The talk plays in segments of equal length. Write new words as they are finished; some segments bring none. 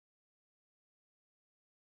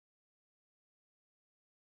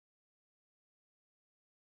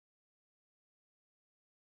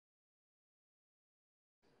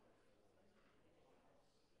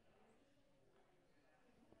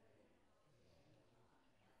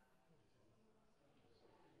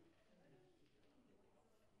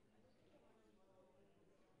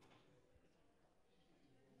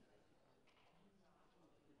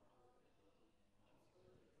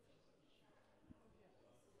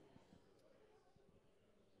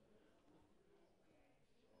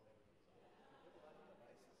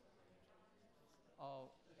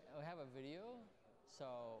video,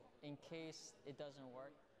 so in case it doesn't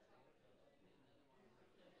work.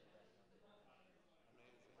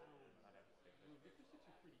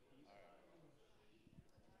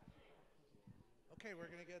 Okay, we're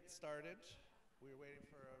going to get started. We're waiting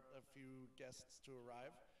for a few guests to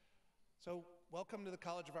arrive. So, welcome to the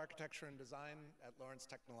College of Architecture and Design at Lawrence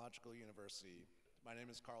Technological University. My name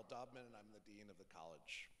is Carl Dobman, and I'm the Dean of the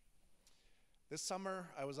college. This summer,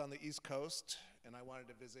 I was on the East Coast, and I wanted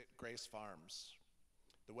to visit Grace Farms.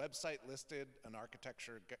 The website listed an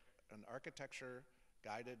architecture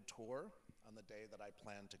guided tour on the day that I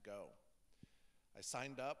planned to go. I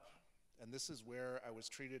signed up, and this is where I was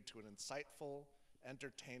treated to an insightful,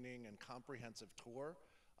 entertaining, and comprehensive tour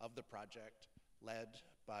of the project led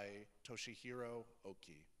by Toshihiro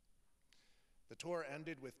Oki. The tour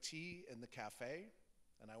ended with tea in the cafe,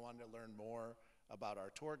 and I wanted to learn more about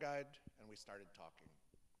our tour guide, and we started talking.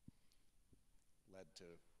 Led to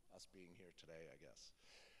us being here today, I guess.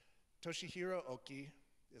 Toshihiro Oki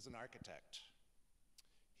is an architect.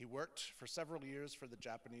 He worked for several years for the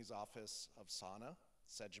Japanese office of SANAA,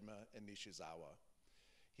 Sejima, and Nishizawa.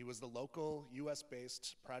 He was the local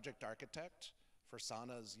US-based project architect for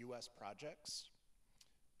SANAA's US projects,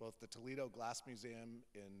 both the Toledo Glass Museum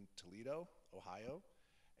in Toledo, Ohio,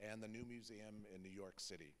 and the new museum in New York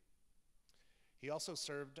City. He also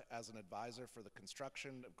served as an advisor for the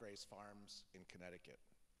construction of Grace Farms in Connecticut.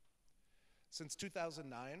 Since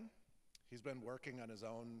 2009, he's been working on his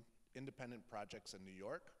own independent projects in New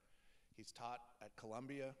York. He's taught at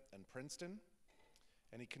Columbia and Princeton,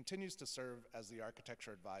 and he continues to serve as the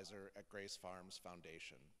architecture advisor at Grace Farms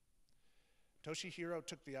Foundation. Toshihiro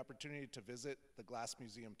took the opportunity to visit the Glass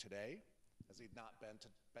Museum today, as he had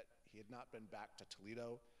not been back to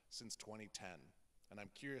Toledo since 2010, and I'm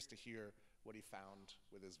curious to hear what he found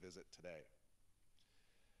with his visit today.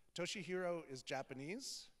 Toshihiro is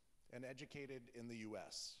Japanese and educated in the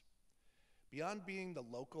US. Beyond being the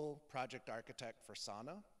local project architect for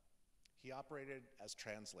SANAA, he operated as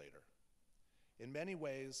translator. In many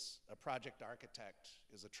ways, a project architect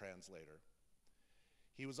is a translator.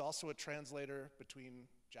 He was also a translator between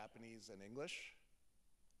Japanese and English,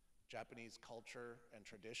 Japanese culture and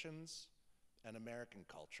traditions, and American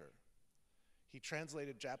culture. He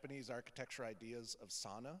translated Japanese architecture ideas of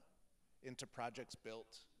SANAA into projects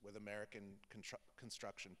built with American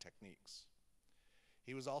construction techniques.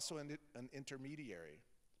 He was also an intermediary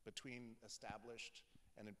between established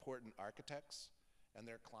and important architects and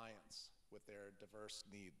their clients with their diverse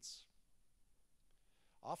needs.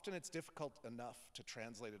 Often it's difficult enough to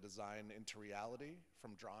translate a design into reality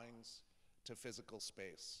from drawings to physical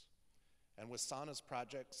space. And with SANAA's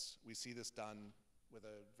projects, we see this done with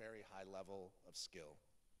a very high level of skill.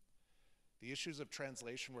 The issues of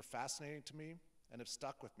translation were fascinating to me and have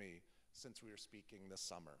stuck with me since we were speaking this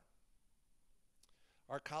summer.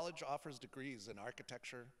 Our college offers degrees in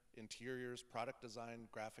architecture, interiors, product design,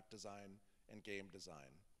 graphic design, and game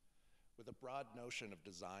design. With a broad notion of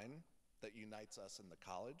design that unites us in the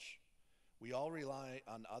college, we all rely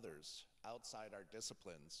on others outside our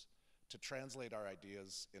disciplines to translate our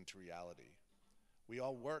ideas into reality. We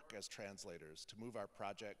all work as translators to move our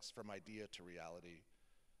projects from idea to reality.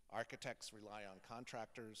 Architects rely on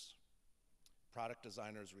contractors, product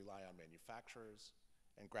designers rely on manufacturers,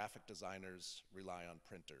 and graphic designers rely on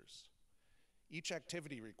printers. Each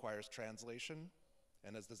activity requires translation,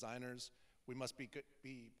 and as designers, we must be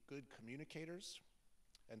good communicators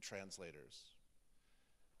and translators.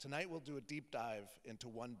 Tonight we'll do a deep dive into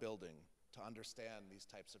one building to understand these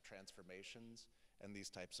types of transformations and these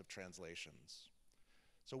types of translations.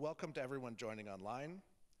 So welcome to everyone joining online.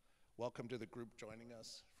 Welcome to the group joining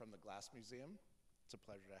us from the Glass Museum. It's a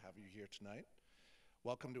pleasure to have you here tonight.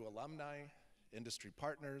 Welcome to alumni, industry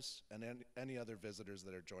partners, and any other visitors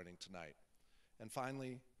that are joining tonight. And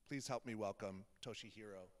finally, please help me welcome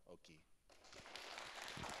Toshihiro Oki.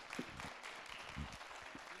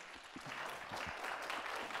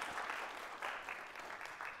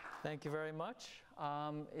 Thank you very much.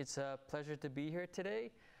 It's a pleasure to be here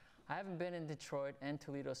today. I haven't been in Detroit and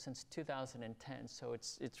Toledo since 2010, so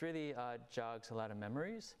it's really jogs a lot of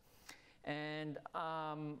memories. And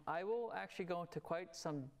I will actually go into quite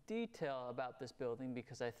some detail about this building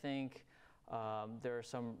because I think there are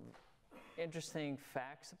some interesting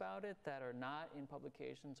facts about it that are not in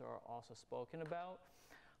publications or also spoken about.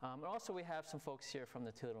 And also we have some folks here from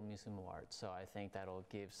the Toledo Museum of Art, so I think that'll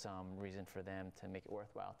give some reason for them to make it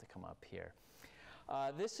worthwhile to come up here.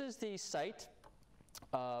 This is the site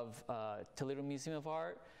of Toledo Museum of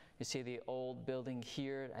Art. You see the old building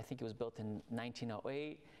here. I think it was built in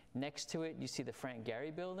 1908. Next to it, you see the Frank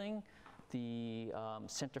Gehry building. the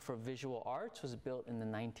Center for Visual Arts was built in the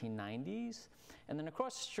 1990s. And then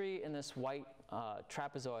across the street in this white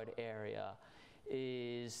trapezoid area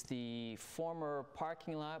is the former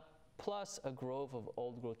parking lot plus a grove of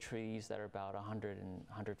old growth trees that are about 100 and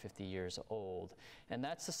 150 years old. And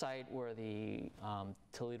that's the site where the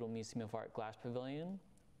Toledo Museum of Art Glass Pavilion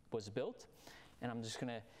was built. And I'm just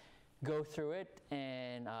going to go through it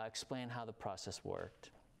and explain how the process worked.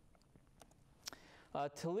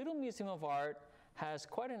 Toledo Museum of Art has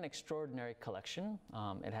quite an extraordinary collection.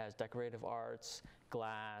 It has decorative arts,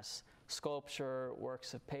 glass, sculpture,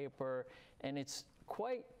 works of paper, and it's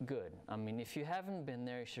quite good. I mean, if you haven't been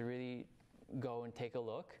there, you should really go and take a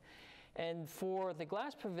look. And for the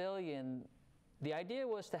Glass Pavilion, the idea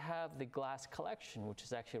was to have the glass collection, which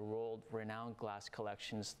is actually world-renowned glass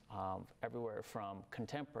collections everywhere from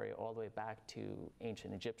contemporary all the way back to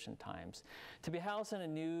ancient Egyptian times, to be housed in a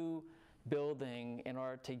new building in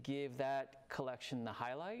order to give that collection the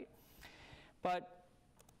highlight. But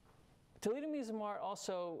Toledo Museum of Art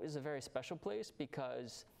also is a very special place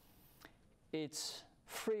because it's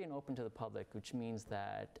free and open to the public, which means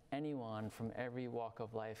that anyone from every walk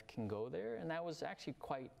of life can go there. And that was actually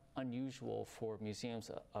quite unusual for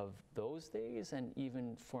museums of those days and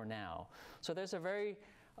even for now. So there's a very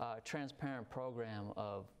transparent program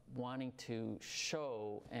of wanting to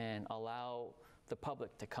show and allow the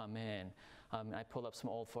public to come in. I pulled up some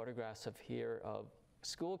old photographs of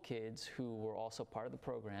school kids who were also part of the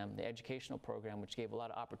program, the educational program, which gave a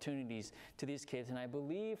lot of opportunities to these kids. And I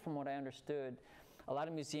believe, from what I understood, a lot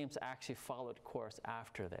of museums actually followed course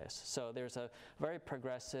after this. So there's a very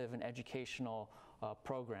progressive and educational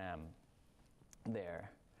program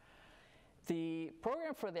there. The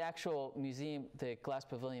program for the actual museum, the Glass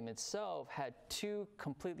Pavilion itself, had two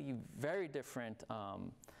completely very different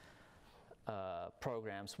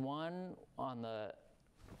programs. One on the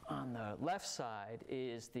left side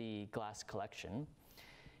is the glass collection,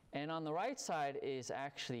 and on the right side is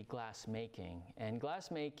actually glass making. And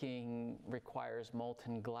glass making requires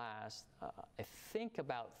molten glass, I think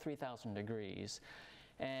about 3,000 degrees.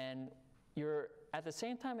 And you're at the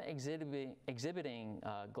same time exhibiting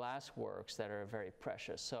glass works that are very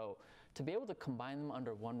precious. So to be able to combine them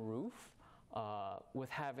under one roof with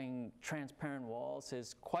having transparent walls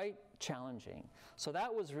is quite challenging. So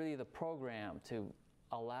that was really the program to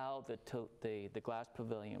allow the Glass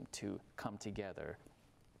Pavilion to come together.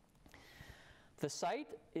 The site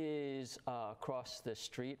is across the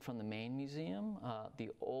street from the main museum. The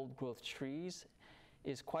old growth trees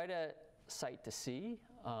is quite a sight to see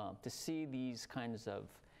these kinds of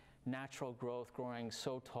natural growth growing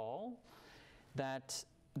so tall that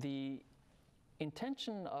the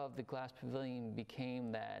intention of the Glass Pavilion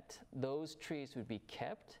became that those trees would be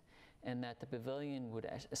kept and that the pavilion would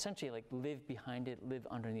essentially like live behind it, live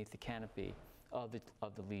underneath the canopy of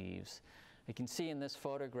the leaves. You can see in this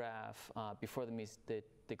photograph before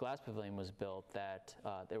the Glass Pavilion was built that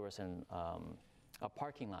there was a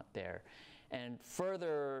parking lot there. And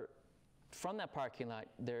further from that parking lot,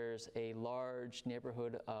 there's a large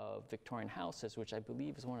neighborhood of Victorian houses, which I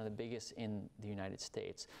believe is one of the biggest in the United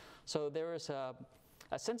States. So there was a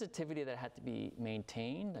sensitivity that had to be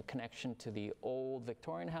maintained, a connection to the old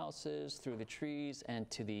Victorian houses, through the trees, and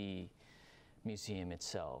to the museum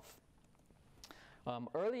itself.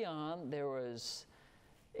 Early on, there was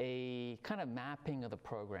a kind of mapping of the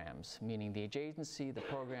programs, meaning the adjacency, the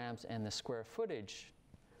programs, and the square footage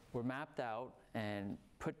were mapped out and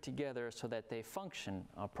put together so that they function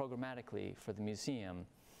programmatically for the museum.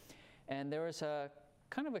 And there was a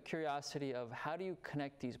kind of a curiosity of how do you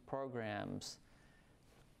connect these programs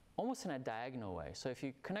almost in a diagonal way. So if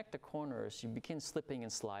you connect the corners, you begin slipping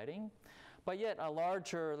and sliding, but yet a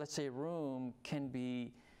larger, let's say, room can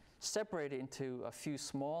be separated into a few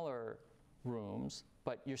smaller rooms,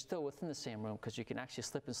 but you're still within the same room because you can actually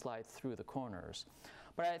slip and slide through the corners.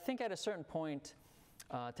 But I think at a certain point,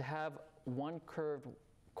 to have one curved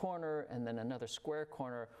corner and then another square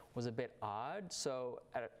corner was a bit odd. So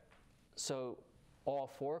all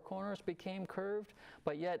four corners became curved,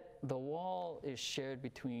 but yet the wall is shared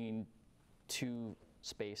between two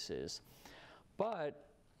spaces. But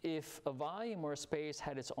if a volume or a space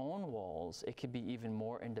had its own walls, it could be even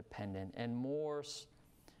more independent and more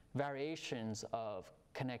variations of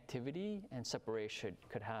connectivity and separation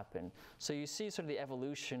could happen. So you see sort of the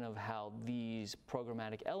evolution of how these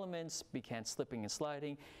programmatic elements began slipping and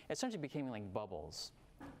sliding, essentially became like bubbles.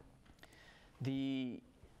 The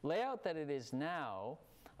layout that it is now,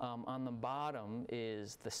 on the bottom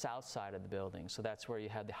is the south side of the building. So that's where you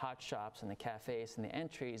have the hot shops and the cafes and the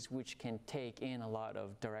entries, which can take in a lot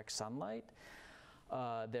of direct sunlight.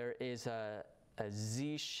 There is a a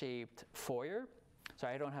Z-shaped foyer. So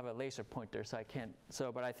I don't have a laser pointer, so I can't,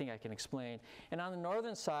 but I think I can explain. And on the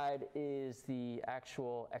northern side is the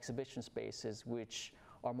actual exhibition spaces, which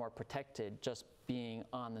are more protected, just being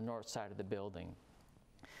on the north side of the building.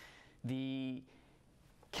 The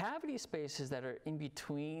cavity spaces that are in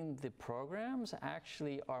between the programs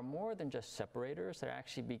actually are more than just separators. They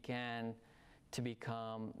actually began to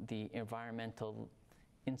become the environmental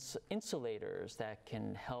insulators that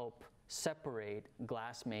can help separate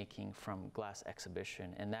glass making from glass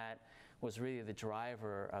exhibition, and that was really the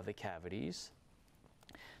driver of the cavities.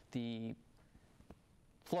 The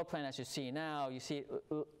floor plan, as you see now, you see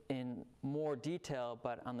it in more detail,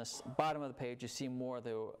 but on the bottom of the page you see more of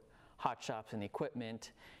the hot shops and the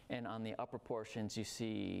equipment, and on the upper portions you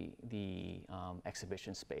see the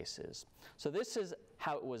exhibition spaces. So this is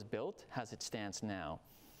how it was built, as it stands now.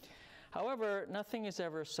 However, nothing is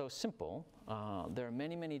ever so simple. There are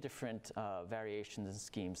many, many different variations and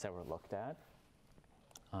schemes that were looked at,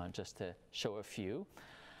 just to show a few.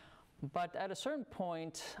 But at a certain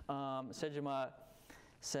point, Sejima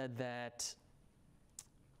said that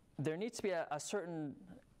there needs to be a certain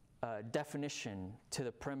definition to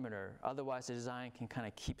the perimeter. Otherwise, the design can kind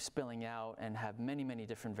of keep spilling out and have many, many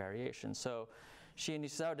different variations. So she and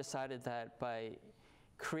Nishizawa decided that by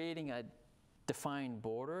creating a defined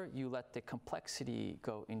border, you let the complexity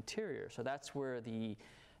go interior. So that's where the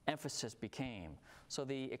emphasis became. So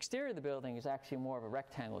the exterior of the building is actually more of a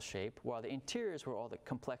rectangle shape, while the interior is where all the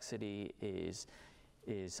complexity is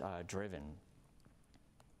driven.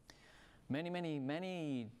 Many, many,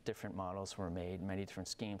 many different models were made, many different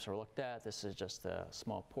schemes were looked at. This is just a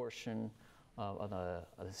small portion of the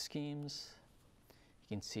schemes.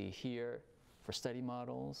 You can see here for study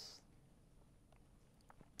models.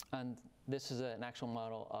 And this is an actual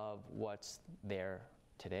model of what's there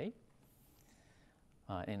today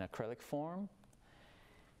in acrylic form.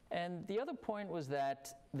 And the other point was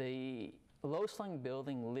that the low-slung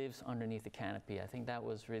building lives underneath the canopy. I think that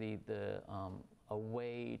was really a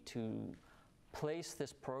way to place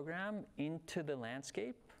this program into the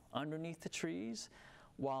landscape underneath the trees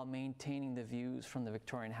while maintaining the views from the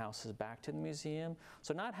Victorian houses back to the museum.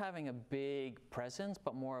 So not having a big presence,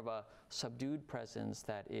 but more of a subdued presence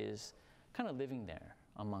that is kind of living there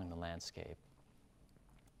among the landscape.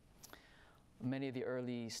 Many of the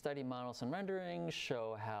early study models and renderings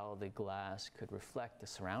show how the glass could reflect the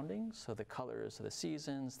surroundings, so the colors of the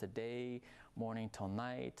seasons, the day, morning till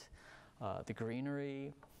night, the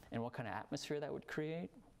greenery, and what kind of atmosphere that would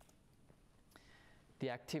create.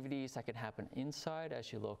 The activities that could happen inside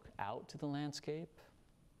as you look out to the landscape.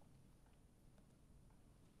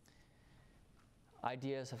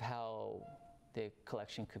 Ideas of how the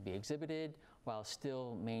collection could be exhibited while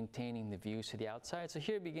still maintaining the views to the outside. So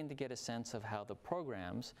here you begin to get a sense of how the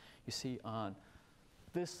programs, you see on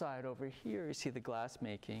this side over here, you see the glass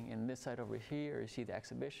making, and this side over here, you see the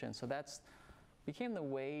exhibition. So that's became the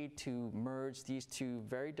way to merge these two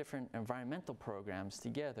very different environmental programs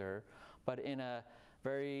together, but in a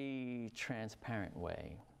very transparent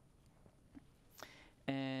way.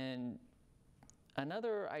 And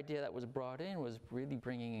another idea that was brought in was really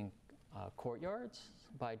bringing in courtyards.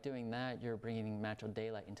 By doing that, you're bringing natural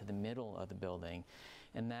daylight into the middle of the building,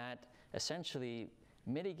 and that essentially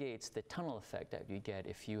mitigates the tunnel effect that you get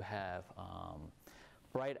if you have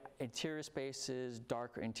bright interior spaces,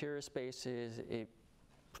 darker interior spaces. It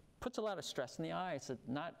puts a lot of stress in the eye. It's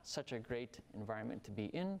not such a great environment to be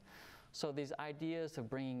in. So these ideas of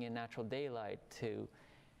bringing in natural daylight to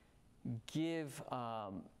give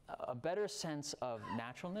a better sense of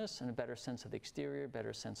naturalness and a better sense of the exterior,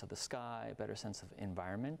 better sense of the sky, a better sense of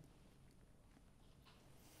environment.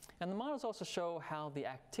 And the models also show how the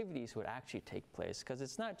activities would actually take place, because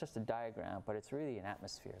it's not just a diagram, but it's really an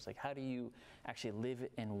atmosphere. It's like, how do you actually live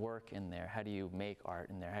and work in there? How do you make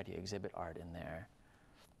art in there? How do you exhibit art in there?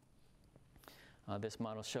 This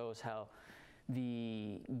model shows how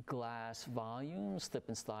the glass volumes slip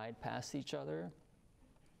and slide past each other.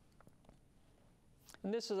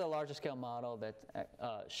 And this is a larger scale model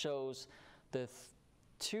that shows the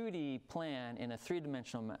 2D plan in a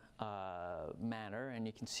three-dimensional manner, and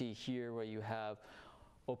you can see here where you have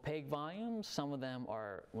opaque volumes. Some of them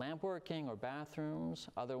are lamp working or bathrooms.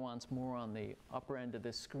 Other ones more on the upper end of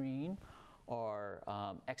the screen are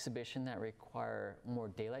exhibition that require more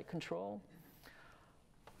daylight control.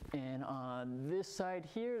 And on this side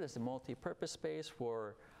here, there's a multi-purpose space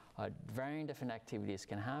where varying different activities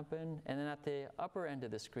can happen. And then at the upper end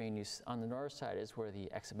of the screen, on the north side, is where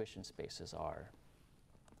the exhibition spaces are.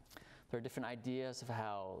 There are different ideas of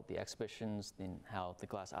how the exhibitions and how the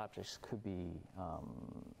glass objects could be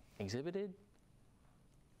exhibited.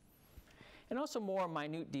 and also more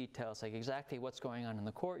minute details, like exactly what's going on in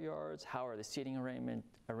the courtyards, how are the seating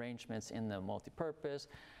arrangements in the multipurpose,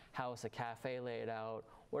 how is the cafe laid out,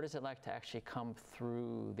 what is it like to actually come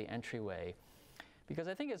through the entryway. Because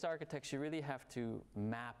I think as architects, you really have to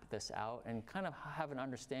map this out and kind of have an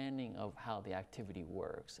understanding of how the activity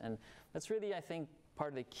works. And that's really, I think, part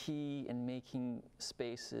of the key in making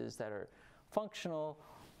spaces that are functional,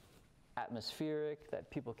 atmospheric, that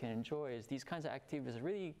people can enjoy, is these kinds of activities are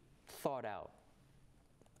really thought out.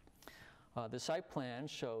 The site plan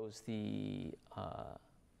shows the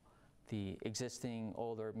existing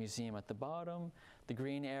older museum at the bottom. The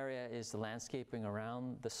green area is the landscaping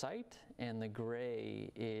around the site, and the gray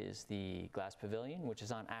is the glass pavilion, which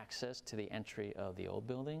is on access to the entry of the old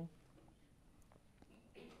building.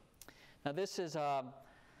 Now this is a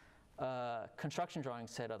construction drawing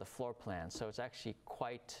set of the floor plan, so it's actually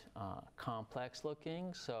quite complex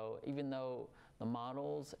looking. So even though the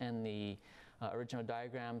models and the original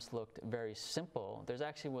diagrams looked very simple, there's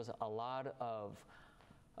actually was a lot of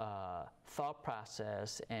thought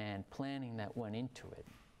process and planning that went into it.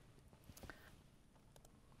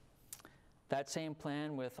 That same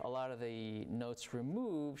plan, with a lot of the notes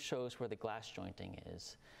removed, shows where the glass jointing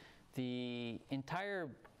is. The entire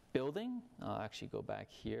building, I'll actually go back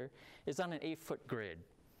here, is on an 8-foot grid.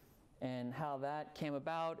 And how that came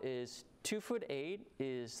about is 2'8"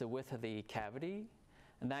 is the width of the cavity,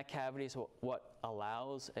 and that cavity is what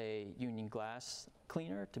allows a union glass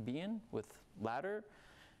cleaner to be in with ladder.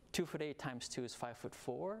 2'8" times 2 is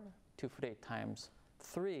 5'4". 2'8" times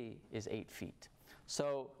 3 is 8 feet.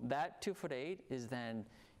 So that 2'8" is then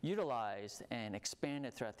utilized and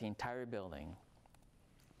expanded throughout the entire building.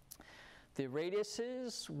 The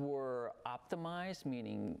radiuses were optimized,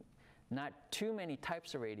 meaning not too many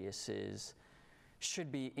types of radiuses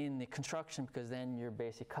should be in the construction, because then you're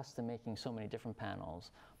basically custom making so many different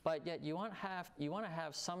panels. But yet you want to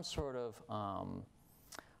have some sort of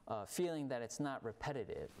feeling that it's not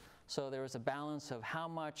repetitive. So there was a balance of how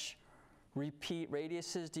much repeat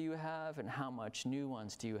radiuses do you have and how much new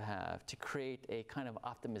ones do you have to create a kind of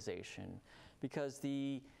optimization. Because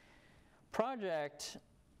the project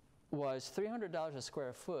was $300 a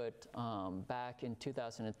square foot back in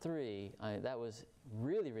 2003. That was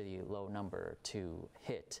really, really low number to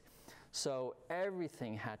hit. So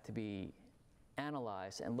everything had to be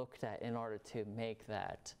analyzed and looked at in order to make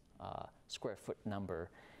that square foot number.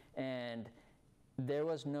 And there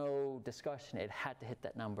was no discussion. It had to hit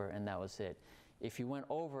that number, and that was it. If you went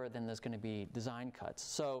over, then there's going to be design cuts.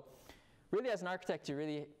 So really, as an architect, you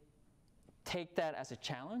really take that as a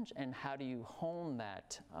challenge, and how do you hone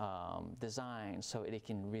that design so it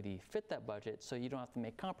can really fit that budget, so you don't have to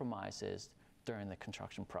make compromises during the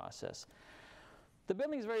construction process. The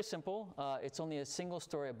building is very simple. It's only a single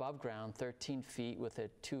story above ground, 13 feet, with a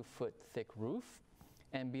 2-foot thick roof.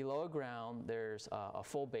 And below ground, there's a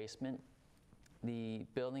full basement. The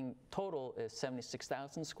building total is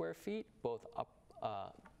 76,000 square feet, both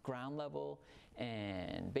up ground level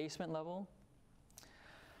and basement level.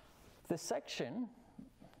 The section,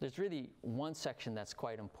 there's really one section that's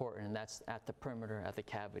quite important, and that's at the perimeter, at the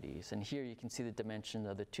cavities. And here you can see the dimension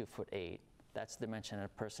of the 2'8". That's the dimension that a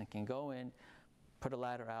person can go in, put a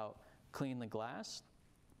ladder out, clean the glass.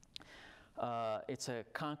 It's a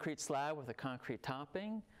concrete slab with a concrete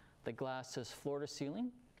topping. The glass is floor to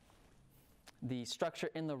ceiling. The structure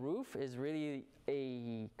in the roof is really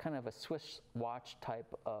a kind of a Swiss watch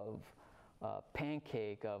type of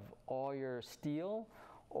pancake of all your steel,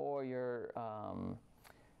 or your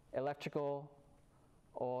electrical,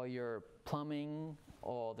 or your plumbing,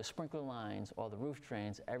 all the sprinkler lines, all the roof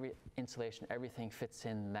drains, every insulation, everything fits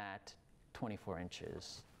in that 24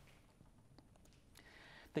 inches.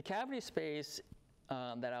 The cavity space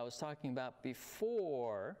that I was talking about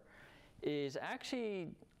before is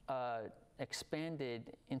actually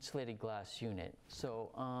expanded insulated glass unit.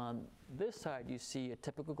 So on this side, you see a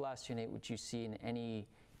typical glass unit, which you see in any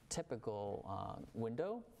typical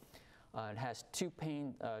window. It has two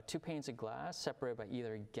panes of glass separated by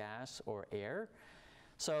either gas or air.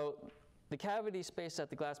 So the cavity space at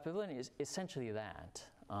the glass pavilion is essentially that,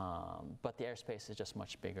 but the airspace is just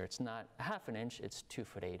much bigger. It's not a ½ an inch, it's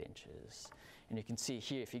 2'8". And you can see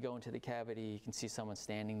here, if you go into the cavity, you can see someone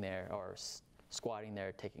standing there or squatting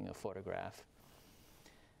there taking a photograph.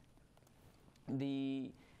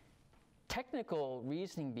 The technical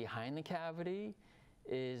reasoning behind the cavity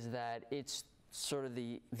is that it's sort of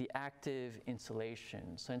the active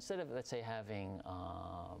insulation. So instead of, let's say, having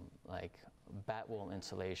like bat wool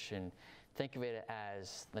insulation, think of it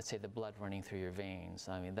as, let's say, the blood running through your veins.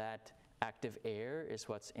 I mean, that active air is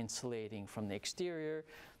what's insulating from the exterior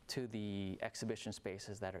to the exhibition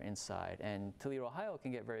spaces that are inside. And Toledo, Ohio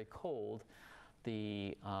can get very cold.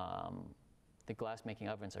 The glass making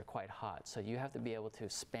ovens are quite hot, so you have to be able to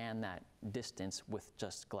span that distance with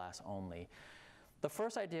just glass only. The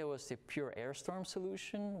first idea was the pure air storm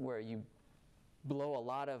solution, where you blow a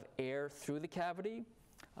lot of air through the cavity.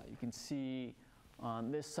 You can see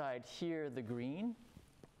on this side here the green.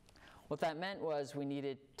 What that meant was we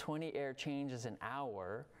needed 20 air changes an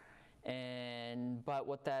hour, but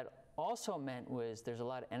what that also meant was there's a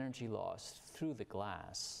lot of energy loss through the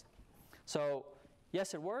glass. So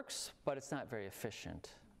yes, it works, but it's not very efficient.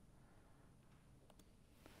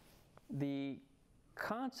 The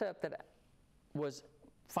concept that was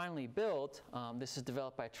finally built, this is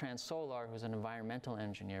developed by TransSolar, who's an environmental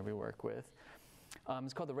engineer we work with.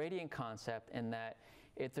 It's called the radiant concept, in that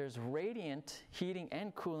if there's radiant heating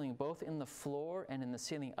and cooling both in the floor and in the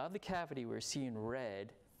ceiling of the cavity, we're seeing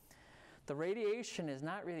red. The radiation is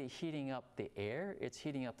not really heating up the air, it's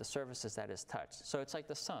heating up the surfaces that is touched. So it's like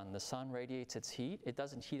the sun. The sun radiates its heat. It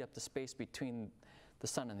doesn't heat up the space between the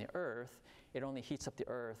sun and the earth. It only heats up the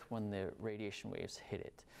earth when the radiation waves hit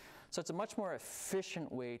it. So it's a much more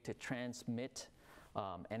efficient way to transmit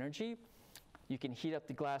energy. You can heat up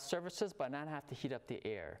the glass surfaces but not have to heat up the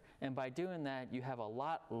air. And by doing that, you have a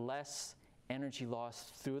lot less energy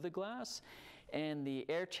loss through the glass, and the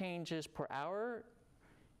air changes per hour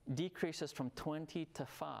decreases from 20 to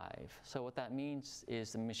 5. So what that means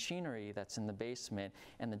is the machinery that's in the basement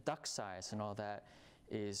and the duct size and all that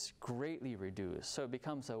is greatly reduced. So it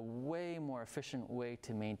becomes a way more efficient way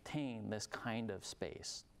to maintain this kind of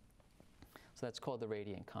space. So that's called the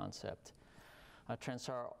radiant concept.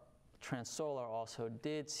 TransSolar also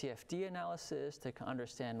did CFD analysis to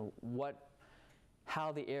understand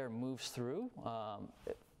how the air moves through.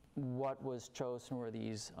 What was chosen were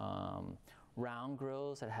these round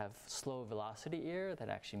grills that have slow velocity air that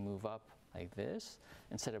actually move up like this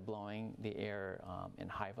instead of blowing the air in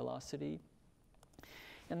high velocity.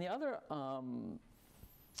 And the other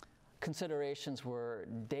considerations were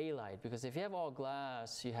daylight, because if you have all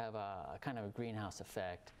glass, you have a kind of a greenhouse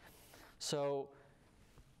effect. So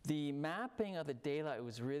the mapping of the daylight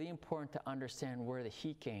was really important to understand where the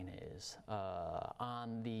heat gain is.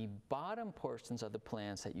 On the bottom portions of the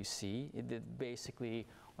plants that you see, basically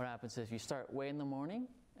what happens is you start way in the morning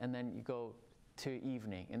and then you go to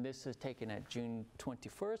evening. And this is taken at June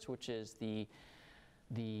 21st, which is the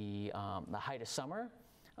height of summer.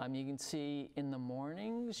 You can see in the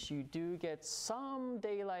mornings you do get some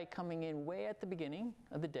daylight coming in way at the beginning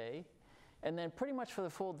of the day. And then pretty much for the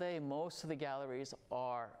full day, most of the galleries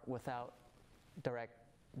are without direct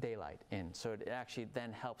daylight in. So it actually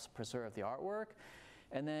then helps preserve the artwork.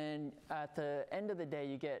 And then at the end of the day,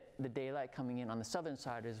 you get the daylight coming in. On the southern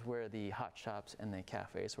side is where the hot shops and the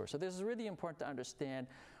cafes were. So this is really important to understand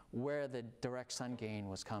where the direct sun gain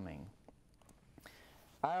was coming.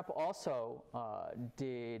 IRAP also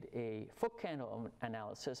did a foot candle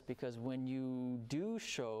analysis, because when you do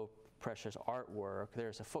show precious artwork,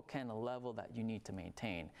 there's a foot candle level that you need to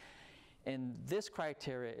maintain. And this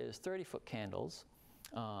criteria is 30-foot candles.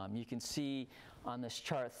 You can see on this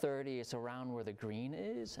chart 30 is around where the green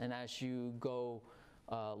is, and as you go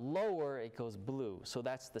lower, it goes blue. So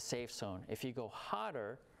that's the safe zone. If you go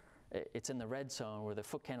hotter, it's in the red zone where the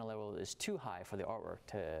foot candle level is too high for the artwork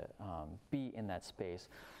to be in that space.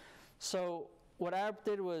 So what IRAP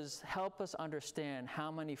did was help us understand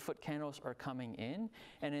how many foot candles are coming in.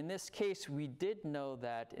 And in this case, we did know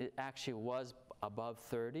that it actually was above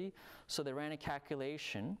 30. So they ran a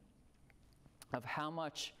calculation of how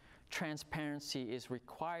much transparency is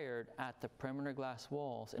required at the perimeter glass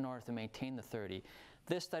walls in order to maintain the 30.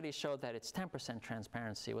 This study showed that it's 10%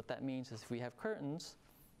 transparency. What that means is if we have curtains,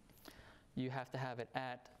 you have to have it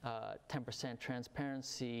at 10%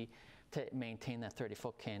 transparency to maintain that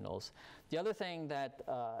 30-foot candles. The other thing that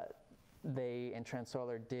they and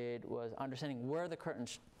TransSolar did was understanding where the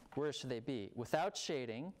curtains, where should they be? Without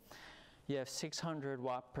shading, you have 600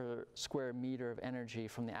 watt per square meter of energy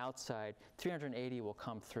from the outside. 380 will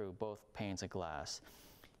come through both panes of glass.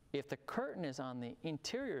 If the curtain is on the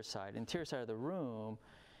interior side of the room,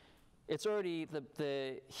 it's already,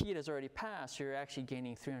 the heat has already passed, you're actually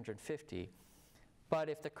gaining 350. But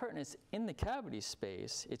if the curtain is in the cavity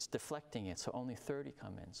space, it's deflecting it, so only 30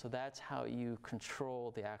 come in. So that's how you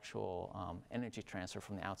control the actual energy transfer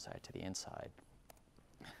from the outside to the inside.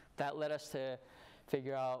 That led us to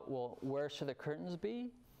figure out, well, where should the curtains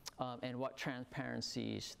be and what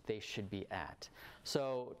transparencies they should be at.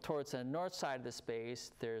 So towards the north side of the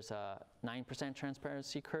space, there's a 9%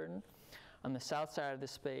 transparency curtain. On the south side of the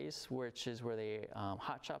space, which is where the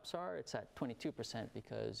hot shops are, it's at 22%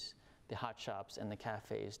 because the hot shops and the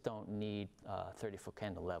cafes don't need 30-foot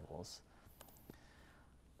candle levels.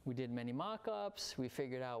 We did many mock-ups. We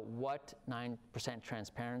figured out what 9%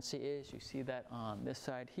 transparency is. You see that on this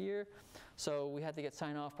side here. So we had to get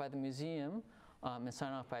signed off by the museum and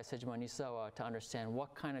signed off by Sejima Nishizawa to understand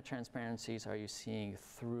what kind of transparencies are you seeing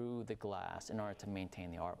through the glass in order to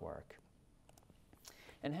maintain the artwork.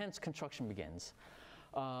 And hence, construction begins.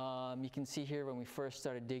 You can see here when we first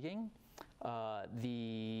started digging,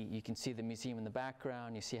 you can see the museum in the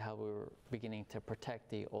background. You see how we were beginning to protect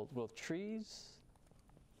the old growth trees.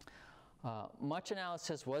 Much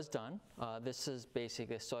analysis was done. This is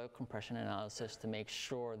basically a soil compression analysis to make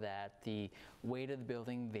sure that the weight of the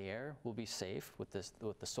building there will be safe with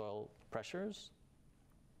the soil pressures.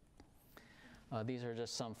 These are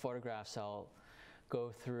just some photographs I'll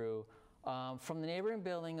go through. From the neighboring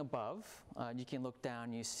building above, you can look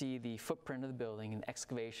down, you see the footprint of the building and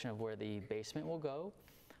excavation of where the basement will go.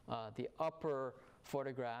 The upper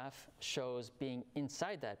photograph shows being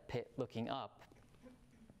inside that pit looking up.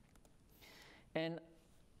 And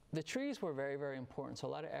the trees were very, very important, so a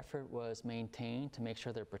lot of effort was maintained to make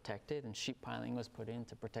sure they're protected, and sheet piling was put in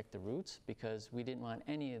to protect the roots because we didn't want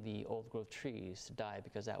any of the old growth trees to die,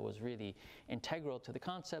 because that was really integral to the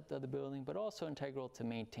concept of the building, but also integral to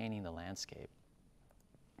maintaining the landscape.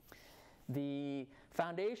 The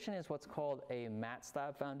foundation is what's called a mat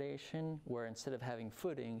slab foundation, where instead of having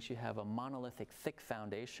footings, you have a monolithic thick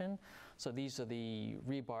foundation. So these are the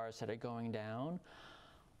rebars that are going down.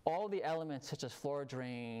 All the elements such as floor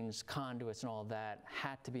drains, conduits, and all that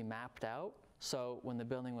had to be mapped out. So when the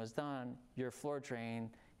building was done, your floor drain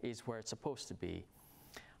is where it's supposed to be.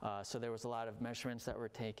 So there was a lot of measurements that were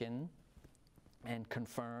taken and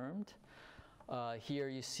confirmed. Here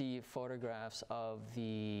you see photographs of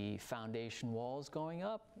the foundation walls going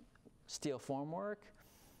up, steel formwork.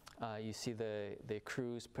 You see the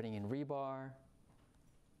crews putting in rebar.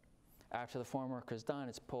 After the formwork is done,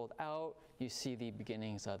 it's pulled out. You see the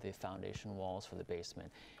beginnings of the foundation walls for the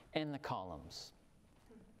basement and the columns.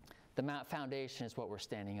 The mat foundation is what we're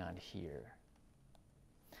standing on here.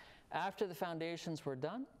 After the foundations were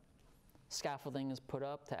done, scaffolding is put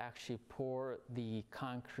up to actually pour the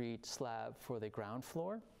concrete slab for the ground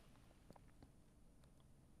floor.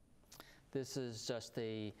 This is just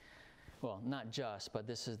well, not just, but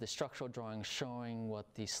this is the structural drawing showing what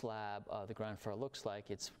the slab of the ground floor looks like.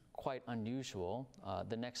 It's quite unusual.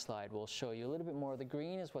 The next slide will show you a little bit more. The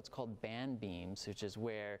green is what's called band beams, which is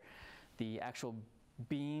where the actual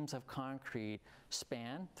beams of concrete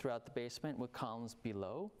span throughout the basement with columns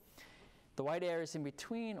below. The white areas in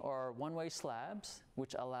between are one-way slabs,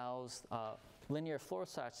 which allows linear floor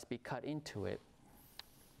slats to be cut into it.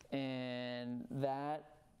 And that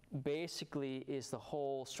basically is the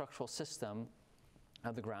whole structural system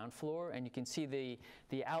of the ground floor, and you can see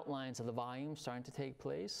the outlines of the volume starting to take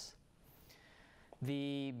place.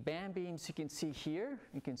 The band beams you can see here,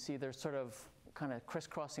 you can see they're sort of kind of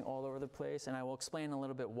crisscrossing all over the place, and I will explain a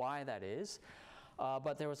little bit why that is.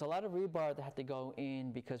 But there was a lot of rebar that had to go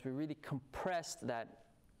in because we really compressed that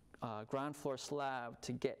ground floor slab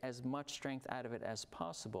to get as much strength out of it as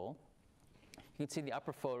possible. You can see the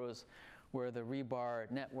upper photos where the rebar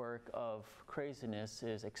network of craziness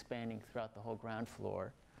is expanding throughout the whole ground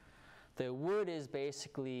floor. The wood is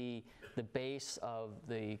basically the base of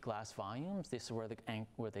the glass volumes. This is where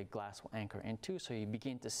the glass will anchor into, so you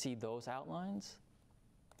begin to see those outlines.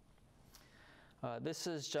 This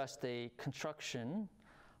is just a construction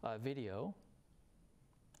video.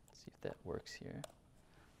 Let's see if that works here.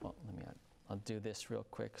 Well, I'll do this real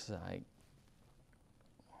quick so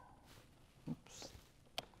oops.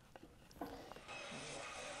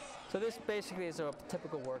 So this basically is a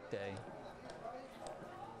typical work day.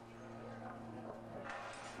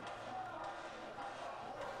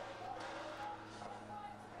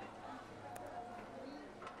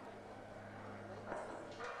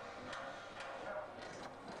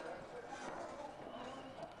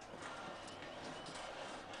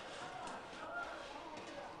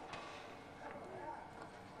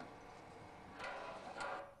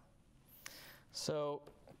 So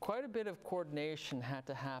quite a bit of coordination had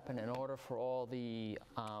to happen in order for all the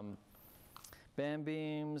band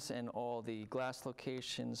beams and all the glass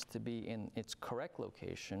locations to be in its correct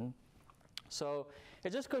location. So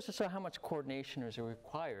it just goes to show how much coordination is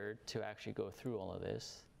required to actually go through all of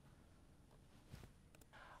this.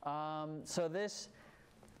 So this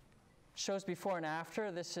shows before and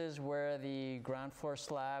after. This is where the ground floor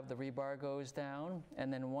slab, the rebar goes down,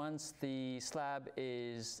 and then once the slab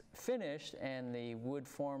is finished and the wood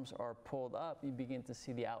forms are pulled up, you begin to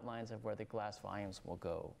see the outlines of where the glass volumes will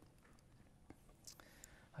go.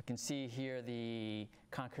 I can see here the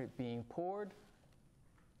concrete being poured,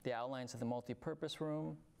 the outlines of the multi-purpose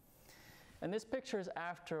room. And this picture is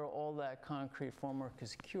after all that concrete formwork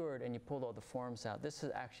is cured and you pulled all the forms out. This is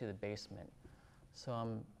actually the basement. So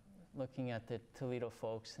I'm looking at the Toledo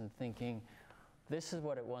folks and thinking, this is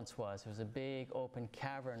what it once was. It was a big open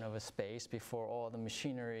cavern of a space before all the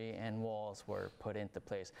machinery and walls were put into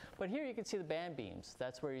place. But here you can see the band beams.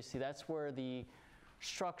 That's where you see, that's where the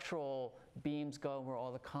structural beams go, where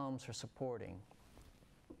all the columns are supporting.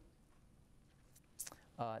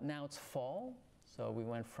 Now it's fall. So we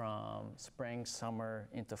went from spring, summer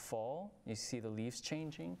into fall. You see the leaves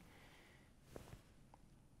changing.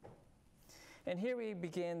 And here we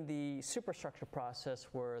begin the superstructure process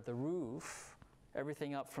where the roof,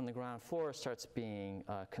 everything up from the ground floor, starts being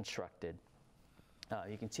constructed.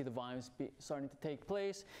 You can see the volumes starting to take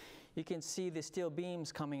place. You can see the steel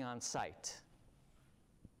beams coming on site.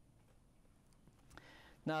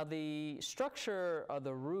 Now the structure of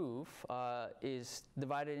the roof is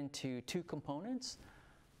divided into two components.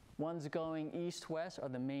 One's going east-west are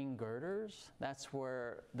the main girders. That's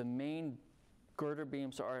where the main girder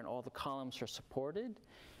beams are and all the columns are supported.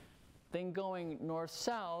 Then going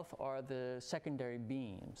north-south are the secondary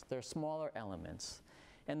beams. They're smaller elements.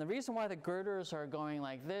 And the reason why the girders are going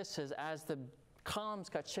like this is as the columns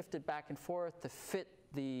got shifted back and forth to fit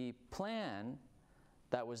the plan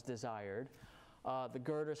that was desired, the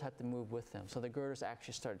girders had to move with them. So the girders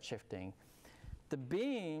actually started shifting. The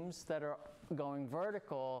beams that are going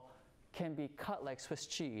vertical can be cut like Swiss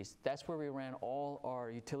cheese. That's where we ran all our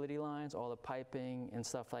utility lines, all the piping and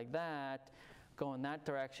stuff like that, go in that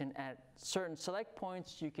direction. At certain select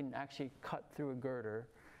points, you can actually cut through a girder,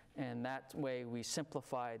 and that way we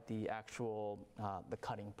simplified the actual, the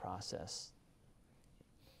cutting process.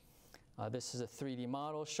 This is a 3D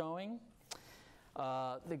model showing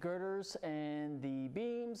the girders and the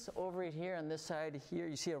beams. Over here on this side here,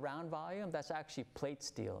 you see a round volume. That's actually plate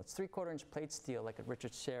steel. It's 3/4 inch plate steel, like a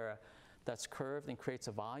Richard Serra, that's curved and creates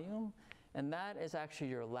a volume. And that is actually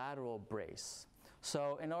your lateral brace.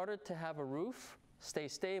 So in order to have a roof stay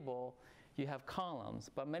stable, you have columns.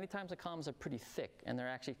 But many times the columns are pretty thick, and they're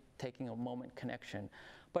actually taking a moment connection.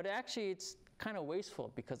 But actually, it's kind of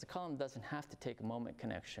wasteful because the column doesn't have to take a moment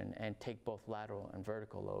connection and take both lateral and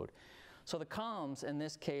vertical load. So the columns, in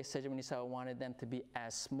this case, Seiji wanted them to be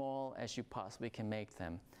as small as you possibly can make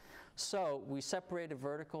them. So we separated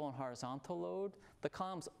vertical and horizontal load. The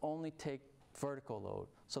columns only take vertical load.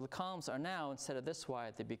 So the columns are now, instead of this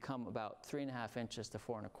wide, they become about 3.5 inches to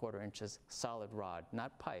 4.25 inches solid rod,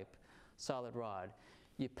 not pipe, solid rod.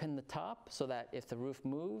 You pin the top so that if the roof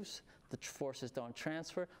moves, the forces don't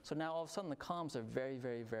transfer. So now all of a sudden the columns are very,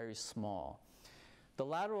 very, very small. The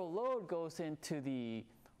lateral load goes into the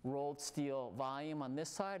rolled steel volume on this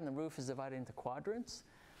side, and the roof is divided into quadrants.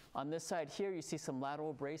 On this side here, you see some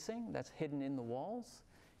lateral bracing that's hidden in the walls.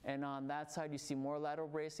 And on that side, you see more lateral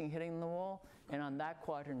bracing hitting the wall. And on that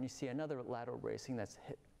quadrant, you see another lateral bracing that's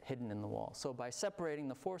hidden in the wall. So by separating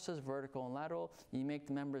the forces, vertical and lateral, you make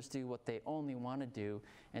the members do what they only want to do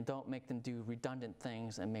and don't make them do redundant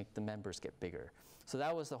things and make the members get bigger. So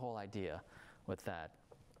that was the whole idea with that.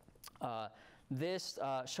 This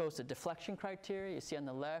shows the deflection criteria. You see on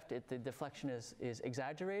the left, the deflection is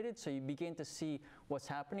exaggerated, so you begin to see what's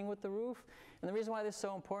happening with the roof. And the reason why this is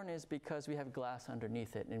so important is because we have glass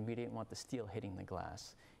underneath it, and we didn't want the steel hitting the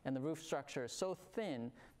glass. And the roof structure is so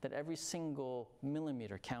thin that every single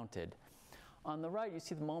millimeter counted. On the right, you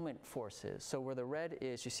see the moment forces. So where the red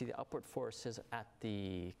is, you see the upward forces at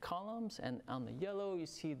the columns, and on the yellow, you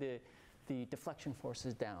see the deflection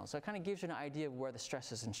forces down. So it kind of gives you an idea of where the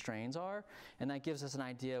stresses and strains are, and that gives us an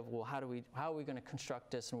idea of, well, how are we going to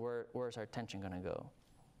construct this, and where's our tension going to go?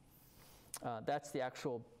 That's the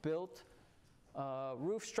actual built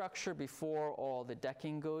roof structure before all the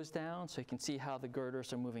decking goes down. So you can see how the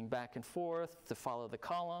girders are moving back and forth to follow the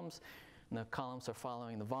columns, and the columns are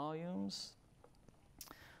following the volumes.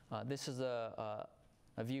 This is a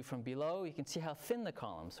view from below. You can see how thin the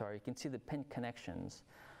columns are. You can see the pin connections.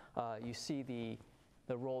 You see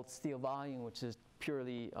the rolled steel volume, which is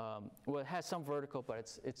purely, well, it has some vertical,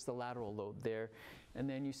 but it's the lateral load there. And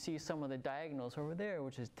then you see some of the diagonals over there,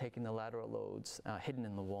 which is taking the lateral loads hidden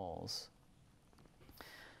in the walls.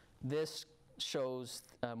 This shows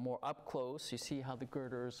more up close. You see how the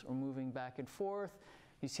girders are moving back and forth.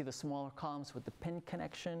 You see the smaller columns with the pin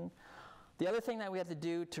connection. The other thing that we have to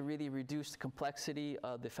do to really reduce the complexity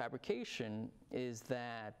of the fabrication is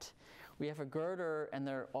that we have a girder and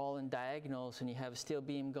they're all in diagonals, and you have a steel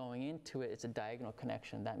beam going into it. It's a diagonal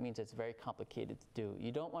connection. That means it's very complicated to do.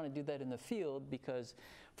 You don't want to do that in the field because,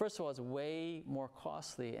 first of all, it's way more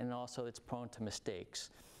costly, and also it's prone to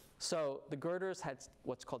mistakes. So the girders had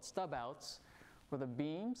what's called stub outs, where the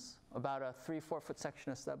beams, about a 3-4 foot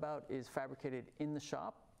section of stub out, is fabricated in the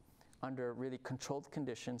shop under really controlled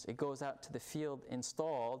conditions. It goes out to the field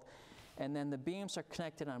installed, and then the beams are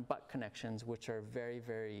connected on butt connections, which are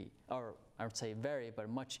or I would say but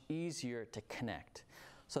much easier to connect.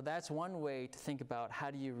 So that's one way to think about how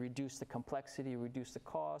do you reduce the complexity, reduce the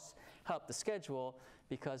costs, help the schedule,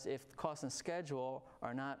 because if the cost and schedule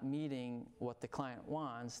are not meeting what the client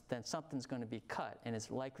wants, then something's going to be cut, and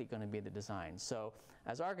it's likely going to be the design. So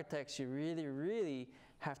as architects, you really, really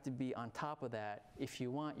have to be on top of that if you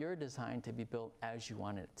want your design to be built as you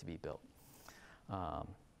want it to be built.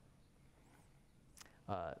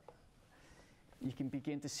 You can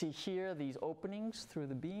begin to see here these openings through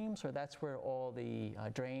the beams, or that's where all the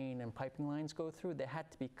drain and piping lines go through. They had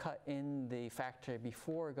to be cut in the factory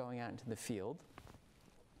before going out into the field.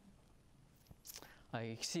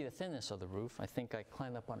 You can see the thinness of the roof. I think I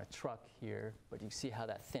climbed up on a truck here, but you see how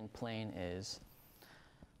that thin plane is.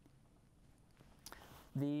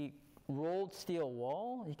 The rolled steel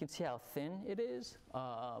wall, you can see how thin it is.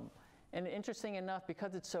 And interesting enough,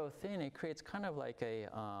 because it's so thin, it creates kind of like a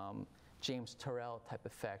James Turrell type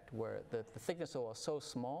effect, where the thickness of the wall is so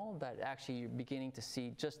small that actually you're beginning to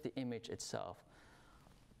see just the image itself.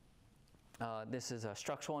 This is a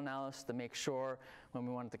structural analysis to make sure when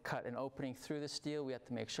we wanted to cut an opening through the steel, we have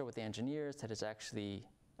to make sure with the engineers that it's actually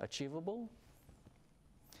achievable.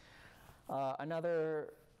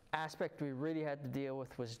 Another aspect we really had to deal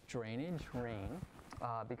with was drainage, rain,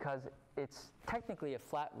 because it's technically a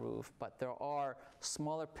flat roof, but there are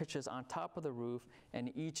smaller pitches on top of the roof,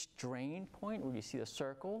 and each drain point, where you see the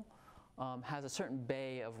circle, has a certain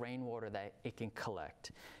bay of rainwater that it can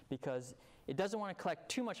collect, because it doesn't want to collect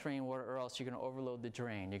too much rainwater, or else you're going to overload the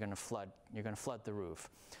drain. You're going to flood the roof.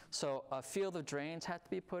 So a field of drains had to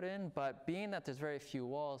be put in, but being that there's very few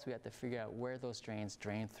walls, we had to figure out where those drains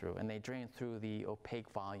drain through, and they drain through the opaque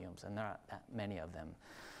volumes, and there aren't that many of them.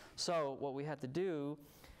 So what we had to do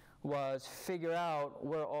was figure out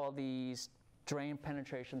where all these drain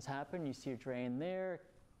penetrations happen. You see a drain there,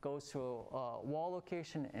 goes to a wall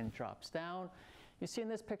location and drops down. You see in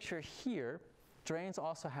this picture here, drains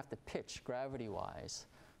also have to pitch gravity-wise.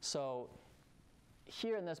 So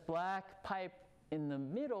here in this black pipe in the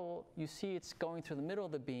middle, you see it's going through the middle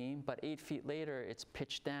of the beam, but 8 feet later it's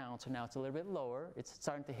pitched down, so now it's a little bit lower. It's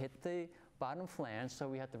starting to hit the bottom flange, so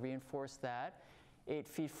we have to reinforce that. 8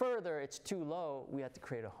 feet further, it's too low, we had to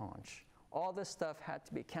create a haunch. All this stuff had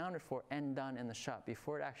to be accounted for and done in the shop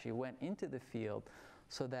before it actually went into the field,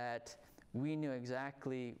 so that we knew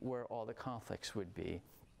exactly where all the conflicts would be.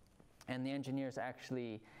 And the engineers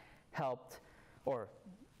actually helped, or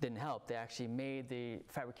didn't help, they actually made the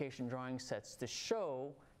fabrication drawing sets to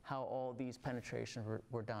show how all these penetrations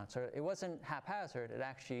were done. So it wasn't haphazard, it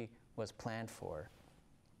actually was planned for.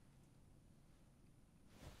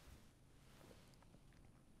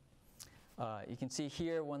 You can see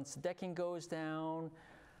here, once the decking goes down,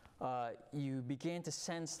 you begin to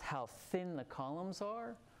sense how thin the columns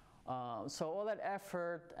are. So all that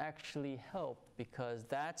effort actually helped, because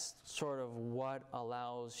that's sort of what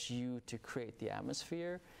allows you to create the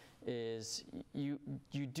atmosphere. Is you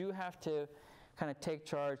do have to kind of take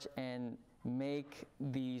charge and make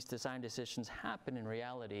these design decisions happen in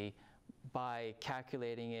reality by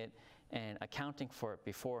calculating it and accounting for it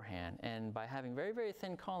beforehand. And by having very, very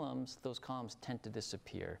thin columns, those columns tend to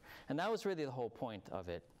disappear. And that was really the whole point of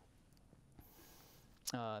it.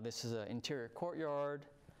 This is an interior courtyard.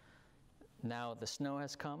 Now the snow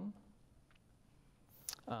has come.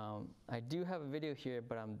 I do have a video here,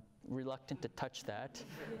 but I'm reluctant to touch that.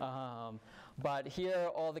 But here,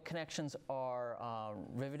 all the connections are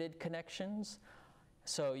riveted connections.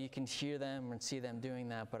 So you can hear them and see them doing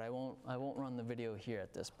that, but I won't run the video here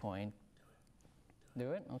at this point.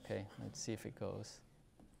 Do it? Okay, let's see if it goes.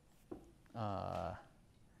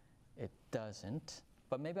 It doesn't,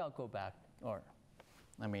 but maybe I'll go back, or,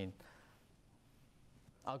 I mean,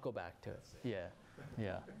 I'll go back to it. Yeah,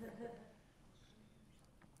 yeah.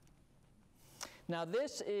 Now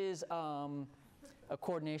this is a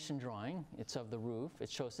coordination drawing. It's of the roof. It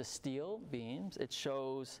shows the steel beams. It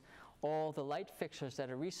shows all the light fixtures that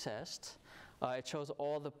are recessed. It shows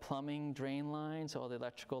all the plumbing drain lines, all the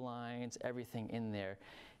electrical lines, everything in there.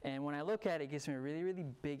 And when I look at it, it gives me a really, really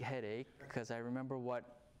big headache, because I remember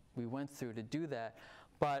what we went through to do that.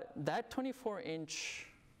 But that 24-inch,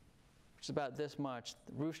 which is about this much,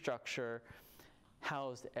 the roof structure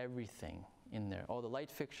housed everything in there. All the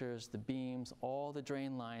light fixtures, the beams, all the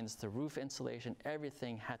drain lines, the roof insulation,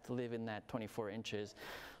 everything had to live in that 24 inches.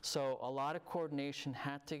 So a lot of coordination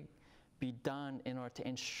had to be done in order to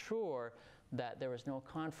ensure that there was no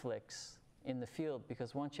conflicts in the field,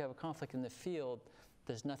 because once you have a conflict in the field,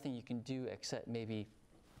 there's nothing you can do except maybe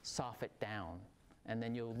soften it down, and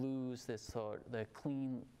then you'll lose the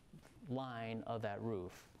clean line of that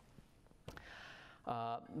roof.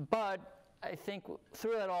 But I think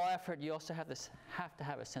through that all effort, you also have to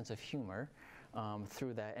have a sense of humor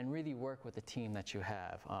through that, and really work with the team that you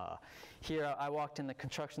have. Here, I walked in the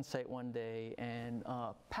construction site one day, and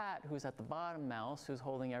Pat, who's at the bottom mouse, who's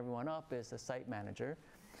holding everyone up, is the site manager.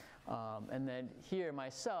 And then here,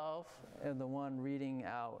 myself, and the one reading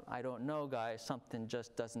out, "I don't know, guys, something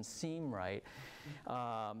just doesn't seem right."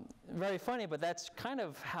 Very funny, but that's kind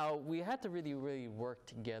of how we had to really, really work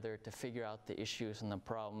together to figure out the issues and the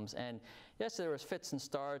problems. And yes, there was fits and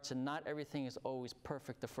starts, and not everything is always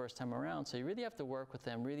perfect the first time around. So you really have to work with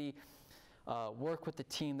them, really work with the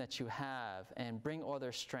team that you have, and bring all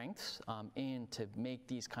their strengths in to make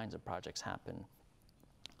these kinds of projects happen.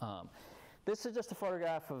 This is just a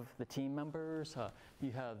photograph of the team members.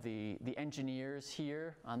 You have the engineers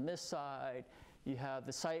here on this side. You have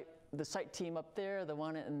the site team up there. The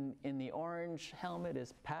one in the orange helmet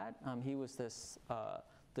is Pat. He was the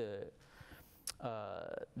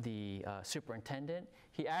superintendent.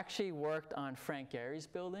 He actually worked on Frank Gehry's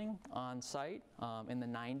building on site in the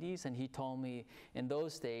 90s, and he told me in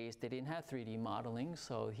those days they didn't have 3D modeling,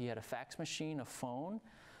 so he had a fax machine, a phone,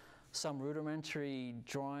 some rudimentary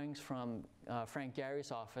drawings from Frank Gehry's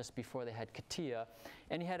office before they had CATIA,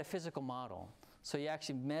 and he had a physical model. So he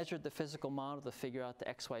actually measured the physical model to figure out the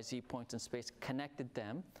XYZ points in space, connected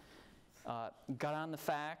them, got on the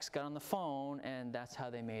fax, got on the phone, and that's how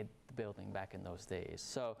they made the building back in those days.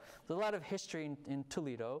 So there's a lot of history in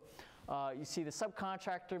Toledo. You see the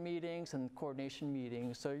subcontractor meetings and coordination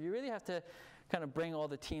meetings, so you really have to kind of bring all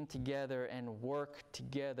the team together and work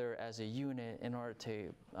together as a unit in order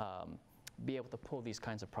to be able to pull these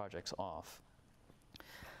kinds of projects off.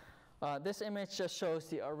 This image just shows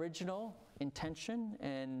the original intention,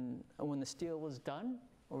 and when the steel was done,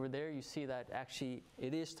 over there you see that actually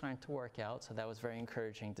it is starting to work out, so that was very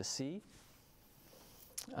encouraging to see.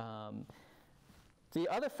 The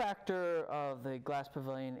other factor of the glass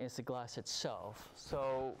pavilion is the glass itself.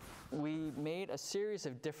 So we made a series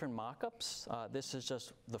of different mock-ups. This is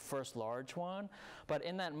just the first large one. But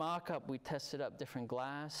in that mock-up, we tested up different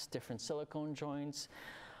glass, different silicone joints,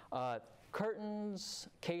 curtains,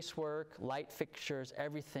 casework, light fixtures,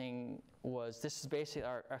 everything this is basically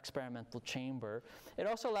our experimental chamber. It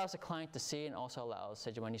also allows the client to see, and also allows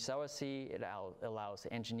Sejimanisawa to see. It allows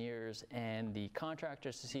the engineers and the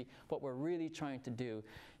contractors to see what we're really trying to do,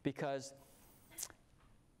 because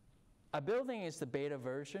a building is the beta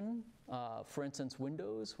version. For instance,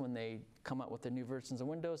 Windows, when they come out with the new versions of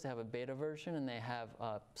Windows, they have a beta version, and they have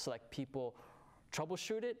select people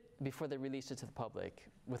troubleshoot it before they release it to the public.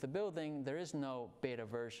 With a building, there is no beta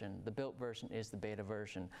version. The built version is the beta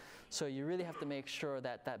version. So you really have to make sure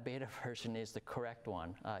that that beta version is the correct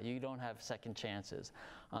one. You don't have second chances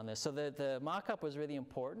on this. So the mock-up was really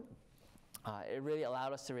important. It really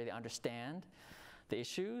allowed us to really understand the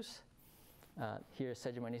issues. Here's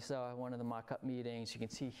Sejimanisawa, one of the mock-up meetings. You can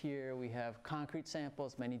see here we have concrete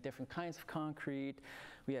samples, many different kinds of concrete.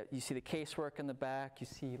 You see the casework in the back. You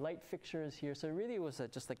see light fixtures here. So it really was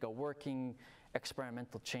just like a working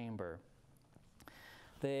experimental chamber.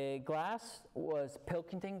 The glass was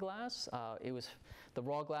Pilkington glass. The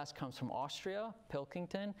raw glass comes from Austria.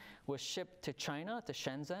 Pilkington was shipped to China, to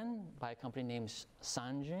Shenzhen, by a company named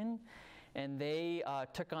Sanjin. And they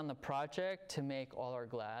took on the project to make all our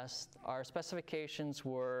glass. Our specifications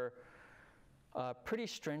were pretty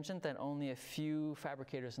stringent, that only a few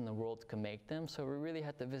fabricators in the world could make them, so we really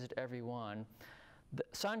had to visit every one. The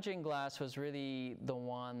Sanjin glass was really the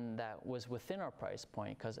one that was within our price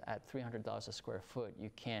point, because at $300 a square foot, you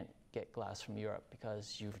can't get glass from Europe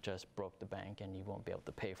because you've just broke the bank and you won't be able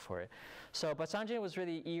to pay for it. So, but Sanjin was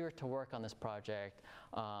really eager to work on this project,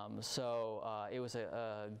 it was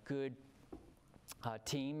a good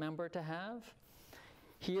team member to have.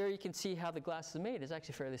 Here you can see how the glass is made. It's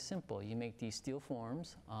actually fairly simple. You make these steel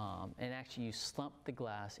forms, and actually you slump the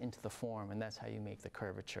glass into the form, and that's how you make the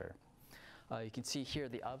curvature. You can see here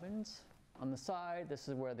the ovens on the side. This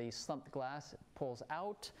is where the slumped glass pulls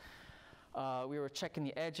out. We were checking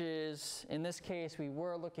the edges. In this case, we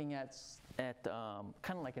were looking at kind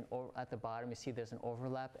of like at the bottom. You see there's an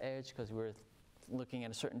overlap edge because we were looking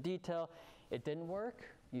at a certain detail. It didn't work.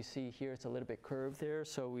 You see here it's a little bit curved there,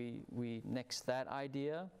 so we nixed that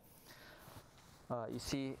idea. You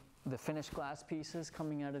see the finished glass pieces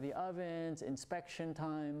coming out of the ovens, inspection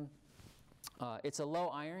time. It's a low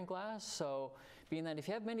iron glass, so being that if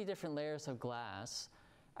you have many different layers of glass,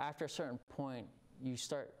 after a certain point, you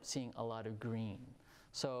start seeing a lot of green.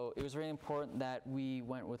 So it was really important that we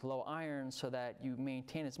went with low iron so that you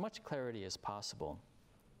maintain as much clarity as possible.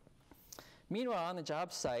 Meanwhile, on the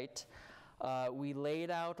job site, we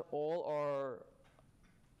laid out all our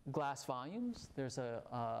glass volumes. There's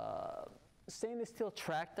a stainless steel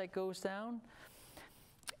track that goes down.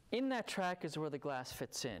 In that track is where the glass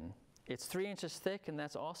fits in. It's 3 inches thick, and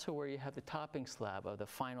that's also where you have the topping slab of the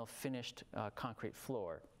final finished concrete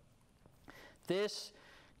floor. This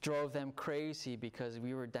drove them crazy because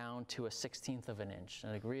we were down to a 1/16 of an inch.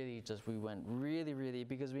 And like really just, we went really,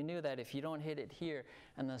 because we knew that if you don't hit it here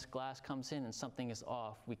and this glass comes in and something is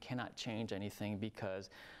off, we cannot change anything because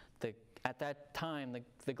at that time,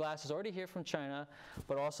 the glass is already here from China,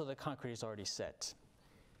 but also the concrete is already set.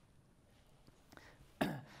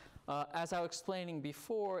 As I was explaining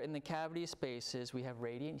before, in the cavity spaces, we have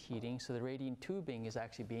radiant heating. So the radiant tubing is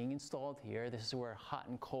actually being installed here. This is where hot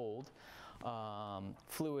and cold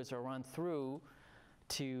fluids are run through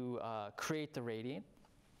to create the radiant.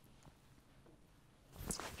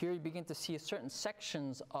 Here you begin to see certain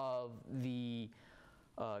sections of the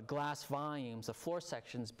glass volumes, the floor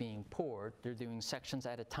sections being poured. They're doing sections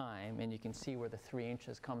at a time, and you can see where the 3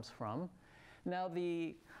 inches comes from. Now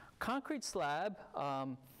the concrete slab,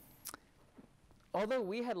 although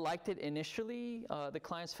we had liked it initially, the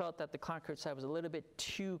clients felt that the concrete slab was a little bit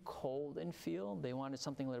too cold in feel. They wanted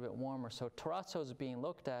something a little bit warmer. So terrazzo was being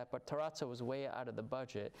looked at, but terrazzo was way out of the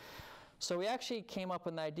budget. So we actually came up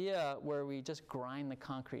with an idea where we just grind the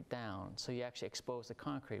concrete down. So you actually expose the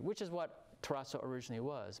concrete, which is what terrazzo originally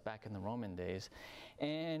was back in the Roman days.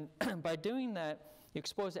 And by doing that, you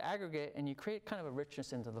expose the aggregate and you create kind of a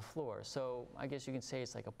richness into the floor. So I guess you can say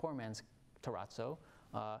it's like a poor man's terrazzo.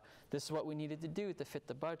 This is what we needed to do to fit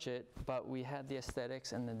the budget, but we had the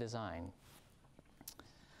aesthetics and the design.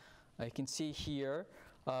 You can see here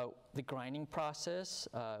the grinding process.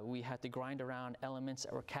 We had to grind around elements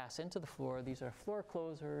that were cast into the floor. These are floor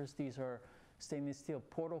closers. These are stainless steel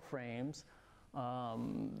portal frames.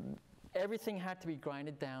 Everything had to be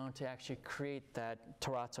grinded down to actually create that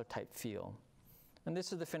terrazzo type feel. And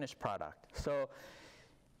this is the finished product. So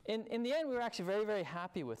in the end, we were actually very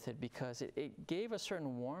happy with it because it gave a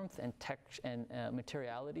certain warmth and texture and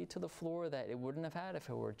materiality to the floor that it wouldn't have had if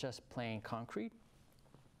it were just plain concrete.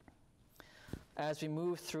 As we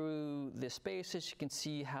move through the spaces, you can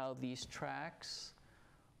see how these tracks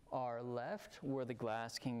are left where the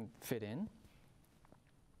glass can fit in.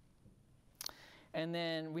 And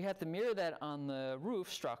then we have to mirror that on the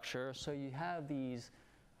roof structure. So you have these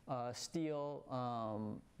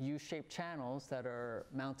steel U-shaped channels that are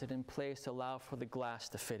mounted in place to allow for the glass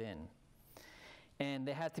to fit in. And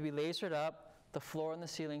they had to be lasered up. The floor and the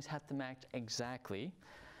ceilings had to match exactly.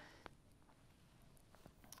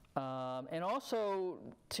 And also,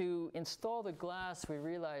 to install the glass, we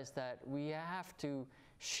realized that we have to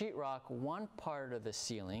sheetrock one part of the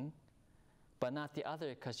ceiling, but not the other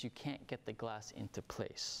because you can't get the glass into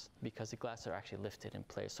place because the glass are actually lifted in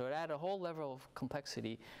place. So it added a whole level of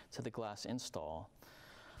complexity to the glass install.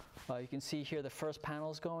 You can see here the first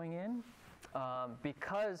panels going in.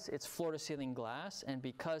 Because it's floor-to-ceiling glass and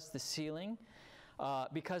because the ceiling,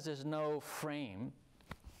 because there's no frame,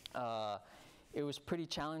 it was pretty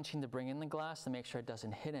challenging to bring in the glass to make sure it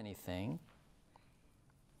doesn't hit anything.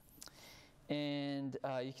 And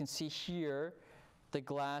you can see here the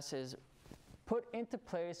glass is put into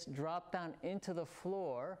place, dropped down into the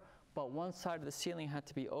floor, but one side of the ceiling had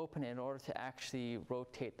to be open in order to actually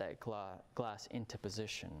rotate that glass into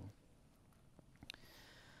position.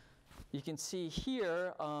 You can see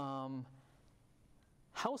here how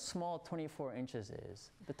small 24 inches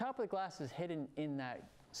is. The top of the glass is hidden in that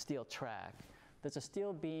steel track. There's a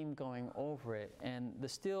steel beam going over it, and the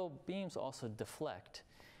steel beams also deflect.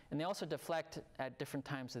 And they also deflect at different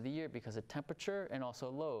times of the year because of temperature and also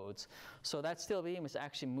loads. So that steel beam is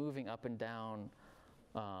actually moving up and down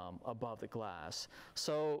above the glass.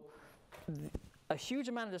 So a huge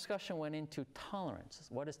amount of discussion went into tolerance.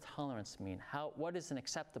 What does tolerance mean? What is an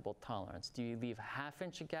acceptable tolerance? Do you leave a ½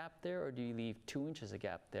 inch gap there, or do you leave 2 inches a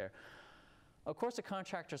gap there? Of course, the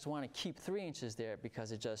contractors want to keep 3 inches there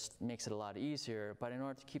because it just makes it a lot easier. But in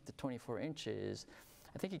order to keep the 24 inches,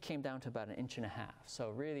 I think it came down to about 1.5 inches. So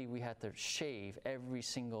really, we had to shave every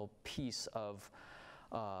single piece of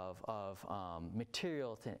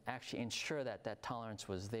material to actually ensure that that tolerance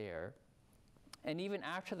was there. And even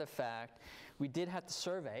after the fact, we did have to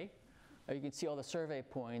survey. You can see all the survey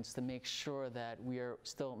points to make sure that we are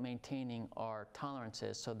still maintaining our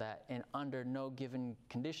tolerances so that under no given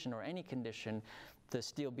condition or any condition, the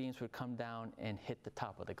steel beams would come down and hit the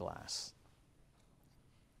top of the glass.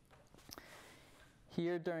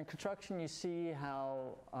 Here during construction, you see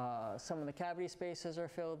how some of the cavity spaces are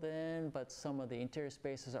filled in, but some of the interior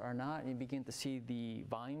spaces are not, and you begin to see the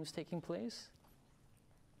volumes taking place.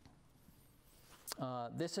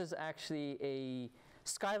 This is actually a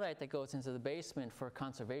skylight that goes into the basement for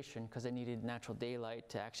conservation because they needed natural daylight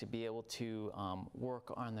to actually be able to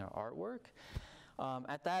work on their artwork.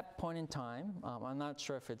 At that point in time, I'm not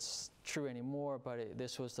sure if it's true anymore, but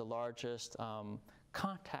this was the largest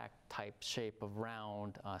contact type shape of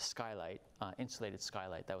round skylight, insulated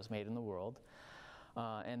skylight that was made in the world.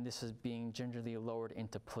 And this is being gingerly lowered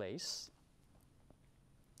into place.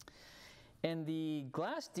 And the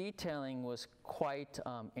glass detailing was quite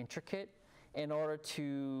intricate in order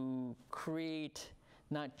to create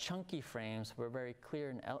not chunky frames, but very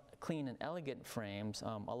clean and elegant frames.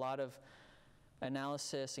 A lot of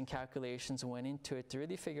analysis and calculations went into it to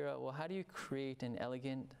really figure out, well, how do you create an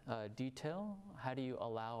elegant detail? How do you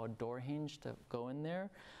allow a door hinge to go in there?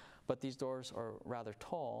 But these doors are rather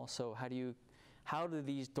tall, so how do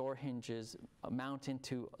these door hinges mount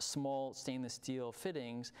into small stainless steel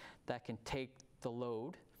fittings that can take the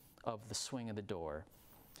load of the swing of the door?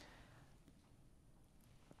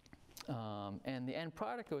 And the end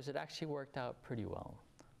product was it actually worked out pretty well.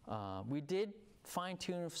 We did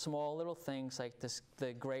fine-tune small little things like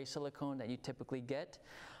the gray silicone that you typically get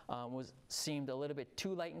seemed a little bit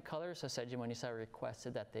too light in color, so Seiji Monisai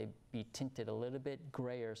requested that they be tinted a little bit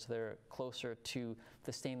grayer so they're closer to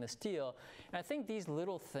the stainless steel. And I think these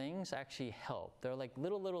little things actually help. They're like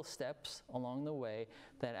little steps along the way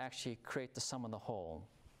that actually create the sum of the whole.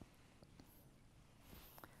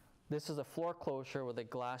 This is a floor closure where the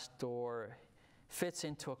glass door fits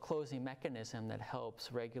into a closing mechanism that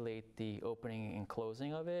helps regulate the opening and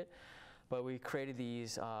closing of it. But we created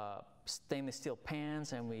these stainless steel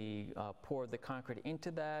pans and we poured the concrete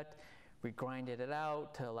into that. We grinded it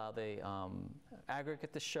out to allow the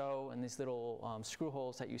aggregate to show, and these little screw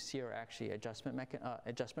holes that you see are actually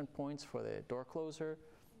adjustment points for the door closer.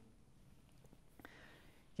 You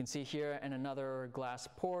can see here in another glass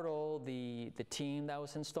portal the team that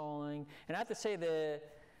was installing. And I have to say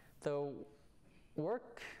the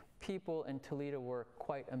work people in Toledo were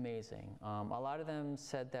quite amazing. A lot of them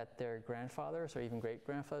said that their grandfathers or even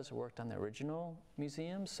great-grandfathers worked on the original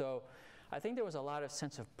museum. So I think there was a lot of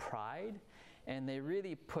sense of pride, and they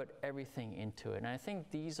really put everything into it. And I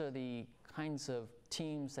think these are the kinds of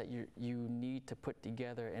teams that you need to put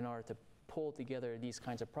together in order to pull together these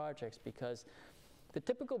kinds of projects, because the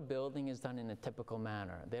typical building is done in a typical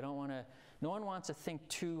manner. They don't want to, no one wants to think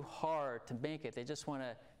too hard to make it. They just want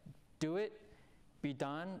to do it, be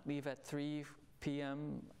done, leave at 3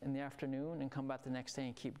 p.m. in the afternoon, and come back the next day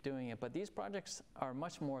and keep doing it. But these projects are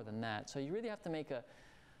much more than that. So you really have to make a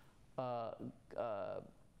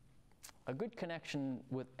good connection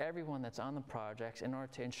with everyone that's on the projects in order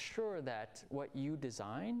to ensure that what you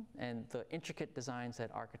design and the intricate designs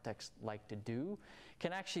that architects like to do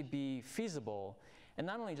can actually be feasible, and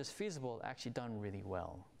not only just feasible, actually done really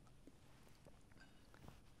well.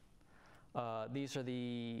 These are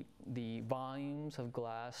the volumes of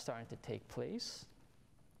glass starting to take place.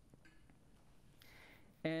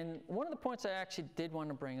 And one of the points I actually did want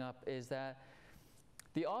to bring up is that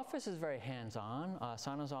the office is very hands-on.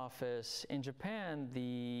 SANAA's office in Japan,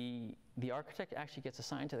 the architect actually gets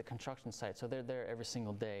assigned to the construction site, so they're there every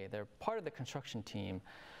single day. They're part of the construction team.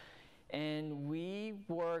 And we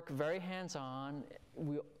work very hands-on.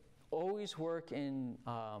 We always work in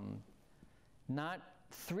not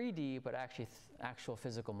 3D, but actually actual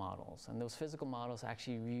physical models. And those physical models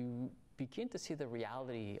actually, you begin to see the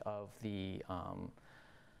reality of the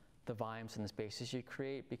volumes and the spaces you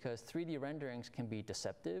create, because 3D renderings can be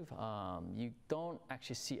deceptive. You don't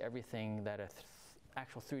actually see everything that an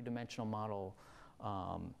actual three-dimensional model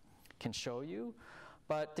can show you.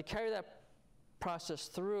 But to carry that process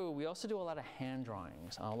through, we also do a lot of hand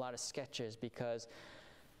drawings, a lot of sketches, because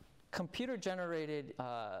computer-generated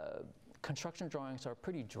construction drawings are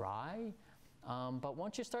pretty dry. But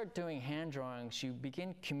once you start doing hand drawings, you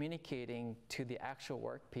begin communicating to the actual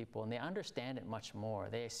work people, and they understand it much more.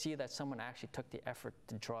 They see that someone actually took the effort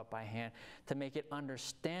to draw it by hand to make it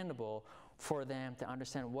understandable for them to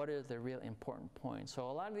understand what is the real important point. So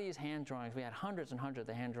a lot of these hand drawings, we had hundreds and hundreds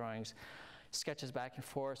of hand drawings, sketches back and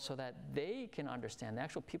forth, so that they can understand, the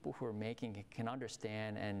actual people who are making it can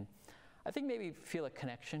understand, and I think maybe feel a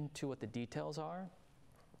connection to what the details are.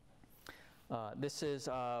 This is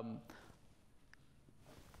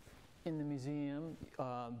in the museum,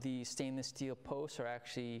 the stainless steel posts are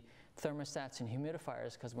actually thermostats and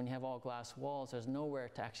humidifiers, because when you have all glass walls, there's nowhere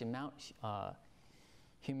to actually mount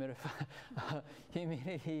humidity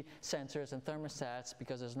sensors and thermostats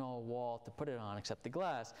because there's no wall to put it on except the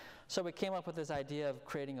glass. So we came up with this idea of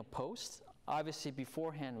creating a post. Obviously,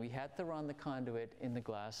 beforehand, we had to run the conduit in the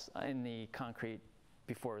glass, in the concrete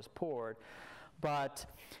before it was poured. But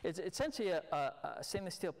it's essentially a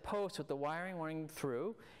stainless steel post with the wiring running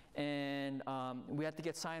through. And we had to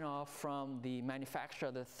get sign off from the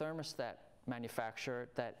manufacturer, the thermostat manufacturer,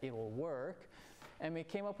 that it will work. And we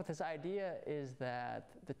came up with this idea is that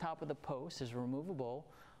the top of the post is removable,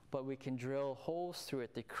 but we can drill holes through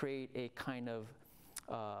it to create a kind of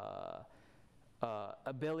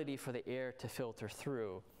ability for the air to filter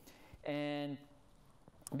through. And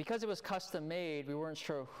because it was custom made, we weren't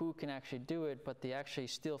sure who can actually do it, but the actually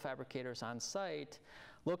steel fabricators on site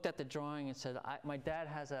looked at the drawing and said, my dad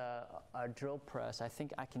has a drill press, I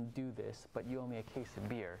think I can do this, but you owe me a case of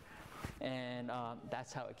beer. And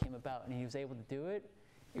that's how it came about, and he was able to do it.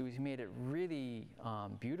 He made it really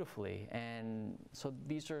beautifully, and so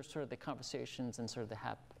these are sort of the conversations and sort of the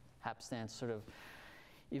hapstance sort of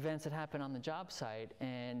events that happen on the job site,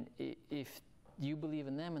 and if you believe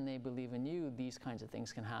in them and they believe in you, these kinds of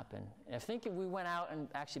things can happen. I think if we went out and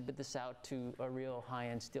actually bid this out to a real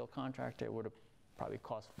high-end steel contractor, it would have probably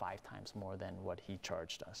cost 5 times more than what he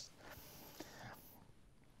charged us.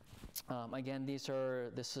 Again, this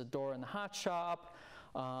is a door in the hot shop.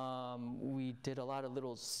 We did a lot of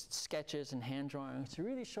little sketches and hand drawings to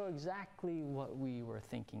really show exactly what we were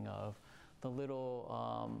thinking of. The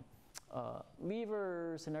little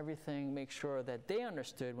levers and everything, make sure that they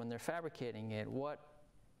understood when they're fabricating it what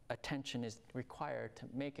attention is required to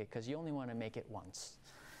make it, because you only want to make it once.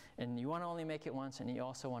 And you want to only make it once, and you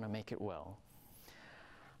also want to make it well.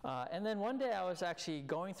 And then one day I was actually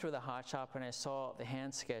going through the hot shop and I saw the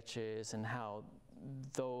hand sketches and how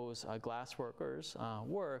those glass workers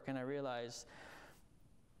work, and I realized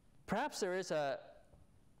perhaps there is a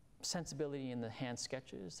sensibility in the hand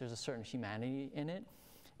sketches. There's a certain humanity in it,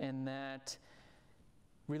 and that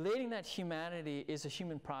relating that humanity is a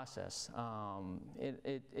human process.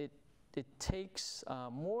 It takes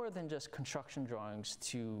more than just construction drawings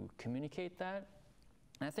to communicate that.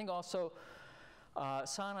 And I think also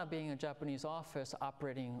SANAA, being a Japanese office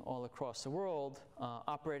operating all across the world,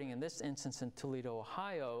 operating in this instance in Toledo,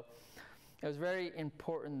 Ohio, it was very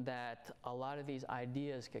important that a lot of these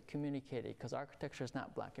ideas get communicated, because architecture is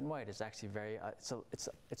not black and white. It's actually very,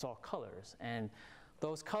 it's all colors. And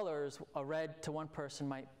those colors, a red to one person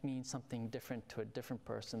might mean something different to a different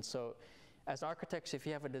person. So as architects, if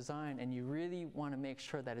you have a design and you really want to make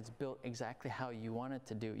sure that it's built exactly how you want it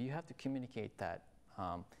to do, you have to communicate that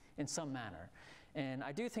in some manner. And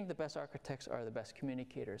I do think the best architects are the best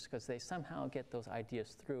communicators, because they somehow get those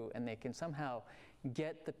ideas through, and they can somehow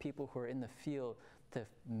get the people who are in the field to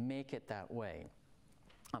make it that way.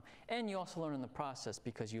 And you also learn in the process,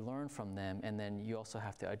 because you learn from them, and then you also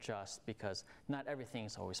have to adjust, because not everything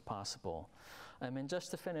is always possible. And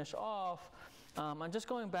just to finish off, I'm just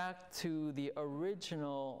going back to the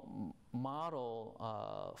original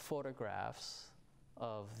model photographs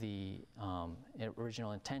of the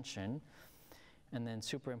original intention, and then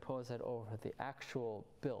superimpose that over the actual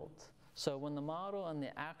build. So when the model and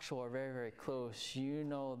the actual are very, very close, you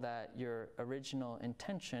know that your original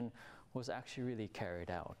intention was actually really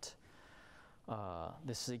carried out.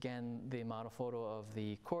 This is again the model photo of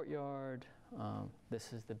the courtyard.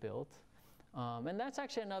 This is the build. And that's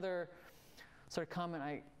actually another sort of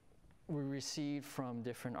comment we received from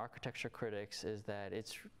different architecture critics, is that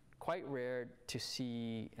it's quite rare to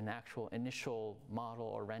see an actual initial model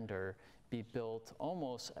or render be built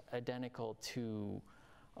almost identical to,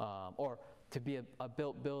 or to be a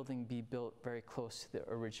built building be built very close to the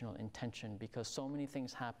original intention, because so many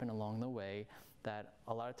things happen along the way that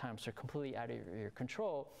a lot of times are completely out of your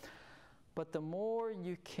control. But the more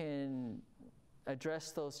you can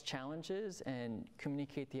address those challenges and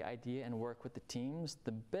communicate the idea and work with the teams,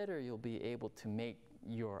 the better you'll be able to make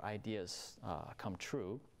your ideas come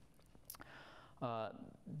true.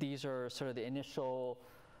 These are sort of the initial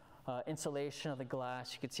insulation of the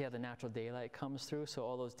glass. You can see how the natural daylight comes through, so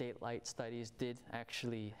all those daylight studies did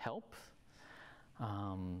actually help.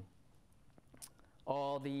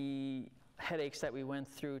 All the headaches that we went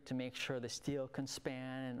through to make sure the steel can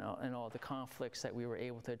span, and all the conflicts that we were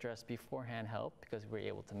able to address beforehand helped, because we were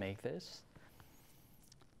able to make this.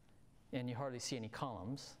 And you hardly see any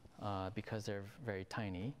columns because they're very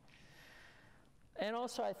tiny. And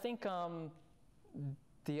also, I think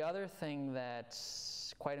the other thing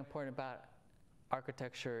that's quite important about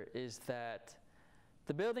architecture is that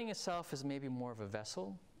the building itself is maybe more of a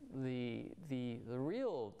vessel. The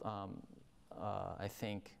real, I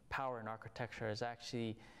think, power in architecture is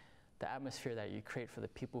actually the atmosphere that you create for the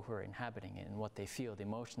people who are inhabiting it and what they feel, the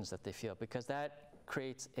emotions that they feel, because that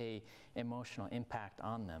creates a emotional impact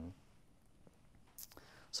on them.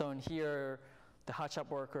 So in here, the hot shop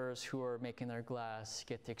workers who are making their glass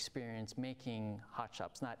get to experience making hot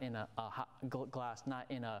shops, not in a glass, not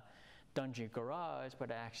in a dungy garage, but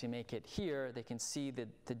actually make it here. They can see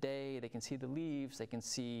the day, they can see the leaves, they can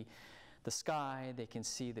see the sky, they can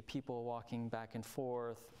see the people walking back and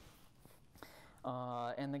forth.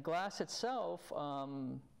 And the glass itself,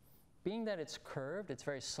 being that it's curved, it's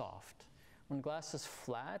very soft. When glass is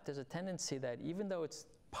flat, there's a tendency that even though it's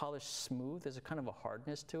polished smooth, there's a kind of a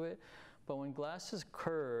hardness to it. But when glass is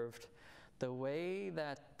curved, the way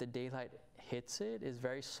that the daylight hits it is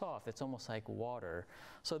very soft. It's almost like water.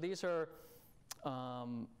 So these are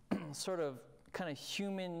sort of kind of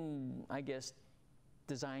human, I guess,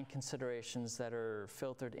 design considerations that are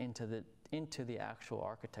filtered into the actual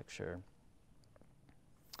architecture.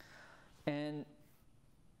 And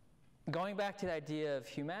going back to the idea of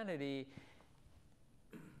humanity,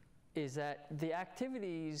 is that the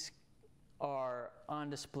activities are on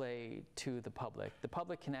display to the public. The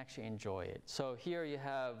public can actually enjoy it. So here you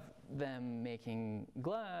have them making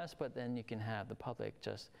glass, but then you can have the public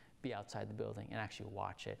just be outside the building and actually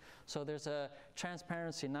watch it. So there's a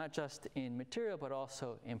transparency not just in material, but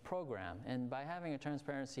also in program. And by having a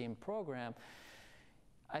transparency in program,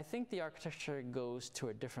 I think the architecture goes to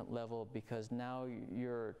a different level, because now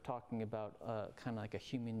you're talking about kind of like a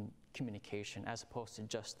human communication as opposed to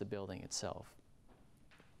just the building itself.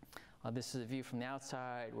 This is a view from the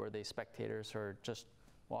outside where the spectators are just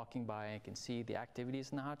walking by and can see the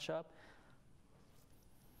activities in the hot shop.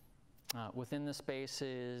 Within the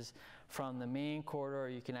spaces, from the main corridor,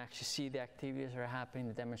 you can actually see the activities that are happening,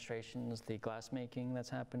 the demonstrations, the glass making that's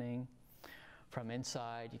happening. From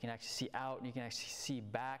inside, you can actually see out, you can actually see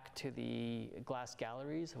back to the glass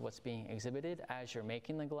galleries of what's being exhibited as you're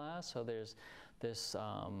making the glass. So there's this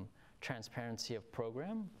transparency of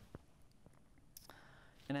program.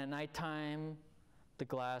 And at nighttime, the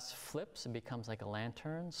glass flips and becomes like a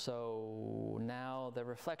lantern. So now the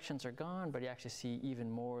reflections are gone, but you actually see even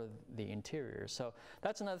more the interior. So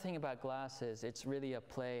that's another thing about glass, is it's really a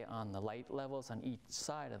play on the light levels on each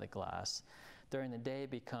side of the glass. During the day,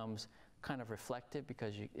 it becomes kind of reflective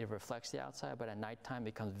because it reflects the outside, but at nighttime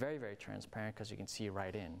it becomes very, very transparent because you can see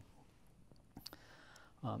right in.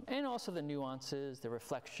 And also the nuances, the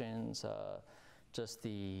reflections, just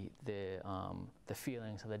the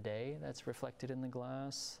feelings of the day that's reflected in the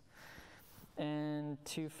glass. And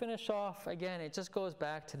to finish off, again, it just goes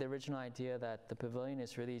back to the original idea that the pavilion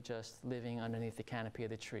is really just living underneath the canopy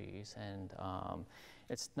of the trees. And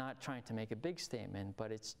it's not trying to make a big statement,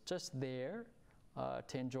 but it's just there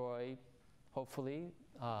to enjoy, hopefully,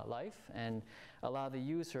 life, and allow the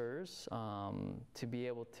users to be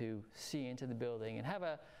able to see into the building and have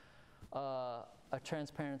a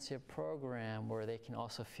transparency of program where they can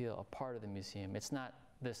also feel a part of the museum. It's not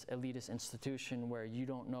this elitist institution where you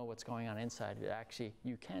don't know what's going on inside. It actually,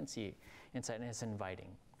 you can see inside, and it's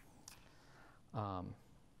inviting.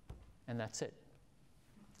 And that's it.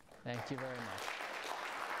 Thank you very much.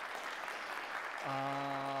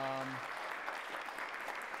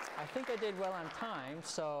 I think I did well on time,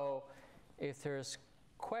 so if there's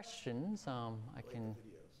questions, I can.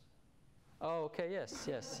 Oh, okay, yes.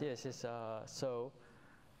 So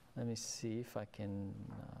let me see if I can,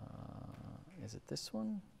 is it this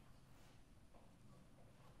one?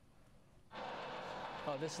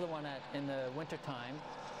 Oh, this is the one in the winter time.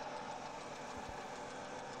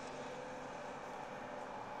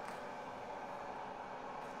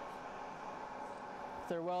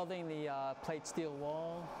 They're welding the plate steel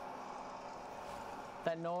wall.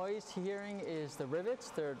 That noise you're hearing is the rivets.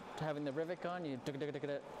 They're having the rivet gun. You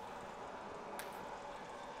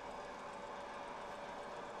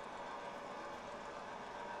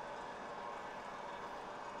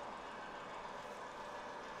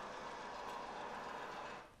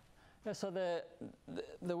Yeah, so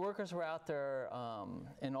the workers were out there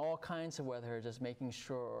in all kinds of weather, just making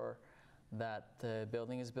sure that the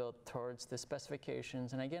building is built towards the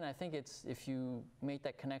specifications. And again, I think it's, if you make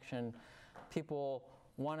that connection, people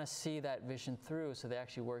want to see that vision through, so they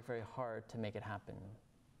actually work very hard to make it happen.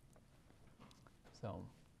 So,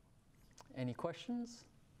 any questions?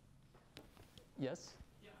 Yes?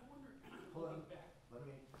 Yeah, I wonder, going back. Let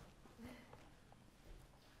me.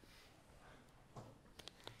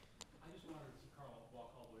 I just wanted to see Carl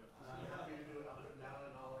walk all the way up. I'm happy to do it up and down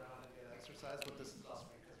and all around and get exercise, but this is also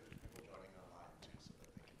because there's people joining online too, so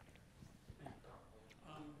that they can hear. Thank you, Carl.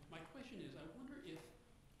 My question is, I wonder if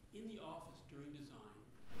in the office during design,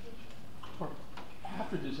 or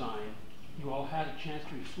after design, you all had a chance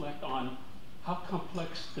to reflect on how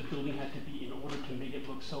complex the building had to be in order to make it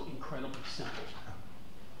look so incredibly simple.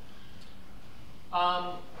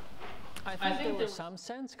 I think there was some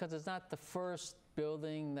sense, because it's not the first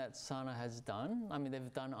building that SANAA has done. I mean,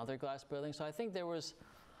 they've done other glass buildings, so I think there was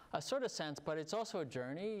a sort of sense, but it's also a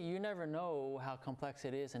journey. You never know how complex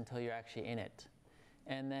it is until you're actually in it.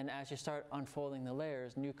 And then as you start unfolding the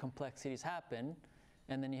layers, new complexities happen,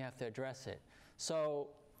 and then you have to address it. So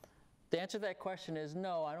the answer to that question is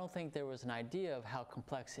no, I don't think there was an idea of how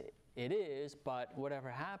complex it is, but whatever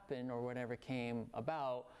happened or whatever came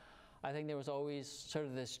about, I think there was always sort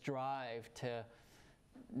of this drive to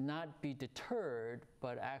not be deterred,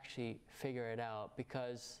 but actually figure it out,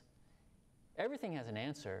 because everything has an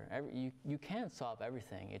answer. You can't solve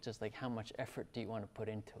everything. It's just like, how much effort do you want to put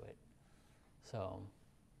into it? So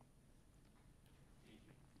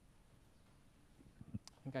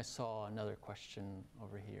I think I saw another question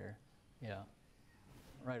over here. Yeah,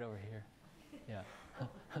 right over here. Yeah.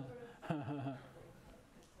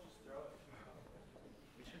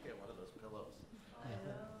 We should get one of those pillows.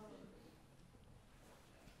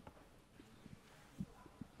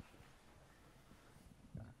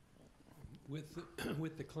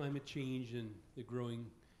 With the climate change and the growing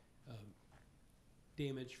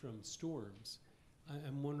damage from storms,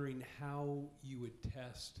 I'm wondering how you would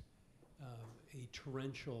test a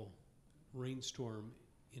torrential rainstorm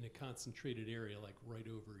in a concentrated area like right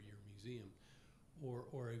over your museum,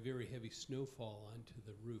 or a very heavy snowfall onto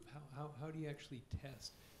the roof. How do you actually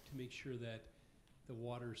test to make sure that the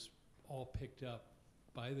water's all picked up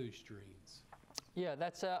by those drains? Yeah,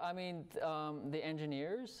 that's, I mean, the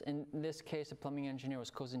engineers, in this case, a plumbing engineer was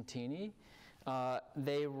Cosentini.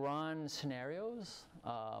 They run scenarios,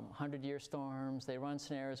 100-year storms. They run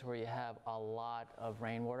scenarios where you have a lot of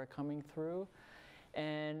rainwater coming through.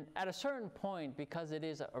 And at a certain point, because it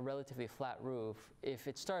is a relatively flat roof, if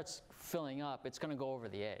it starts filling up, it's going to go over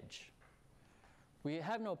the edge. We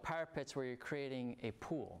have no parapets where you're creating a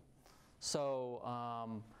pool.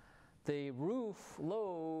 So the roof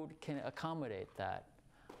load can accommodate that.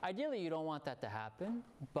 Ideally, you don't want that to happen,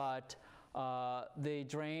 but the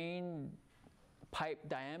drain pipe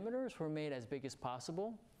diameters were made as big as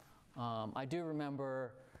possible. I do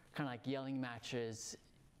remember kind of like yelling matches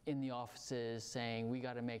in the offices saying, we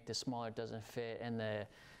got to make this smaller, it doesn't fit, and the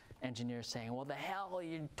engineers saying, well, the hell,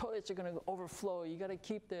 your toilets are going to overflow, you got to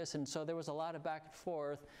keep this. And so there was a lot of back and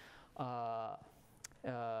forth.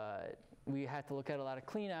 We had to look at a lot of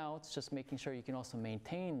clean outs, just making sure you can also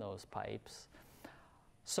maintain those pipes.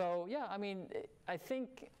 So yeah, I mean, I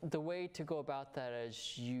think the way to go about that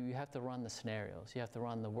is you have to run the scenarios. You have to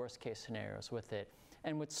run the worst case scenarios with it.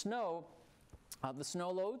 And with snow, the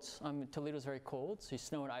snow loads, Toledo's very cold, so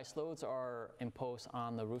snow and ice loads are imposed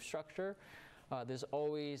on the roof structure. There's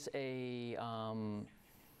always a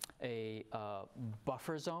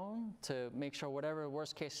buffer zone to make sure whatever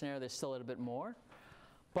worst case scenario, there's still a little bit more.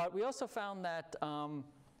 But we also found that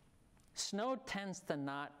snow tends to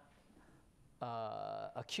not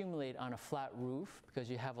accumulate on a flat roof because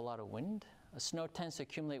you have a lot of wind. Snow tends to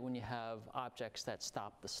accumulate when you have objects that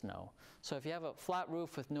stop the snow. So if you have a flat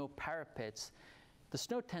roof with no parapets, the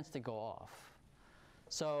snow tends to go off.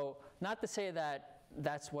 So not to say that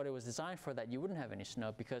that's what it was designed for, that you wouldn't have any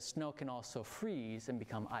snow, because snow can also freeze and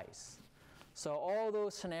become ice. So all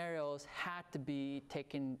those scenarios had to be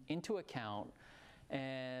taken into account,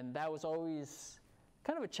 and that was always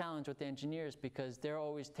kind of a challenge with the engineers, because they're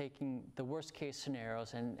always taking the worst case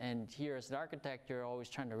scenarios, and here as an architect, you're always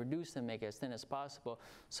trying to reduce them, make it as thin as possible.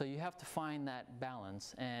 So you have to find that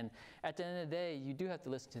balance. And at the end of the day, you do have to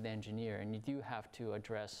listen to the engineer, and you do have to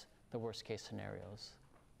address the worst case scenarios.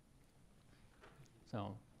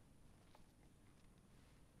 So.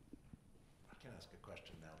 I can ask a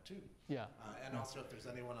question now too. Yeah. And also if there's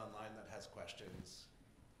anyone online that has questions.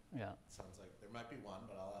 Yeah. Sounds like there might be one,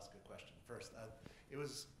 but I'll ask a question first. It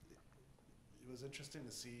was interesting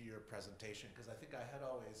to see your presentation, because I think I had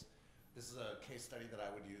always, this is a case study that I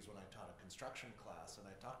would use when I taught a construction class, and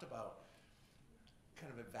I talked about kind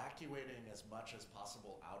of evacuating as much as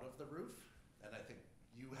possible out of the roof. And I think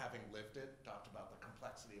you, having lived it, talked about the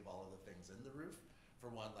complexity of all of the things in the roof. For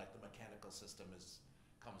one, like the mechanical system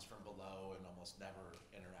comes from below and almost never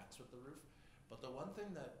interacts with the roof. But the one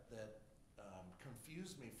thing that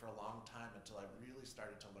confused me for a long time until I really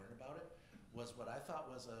started to learn about it was what I thought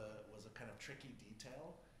was a kind of tricky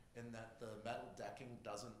detail, in that the metal decking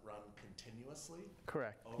doesn't run continuously.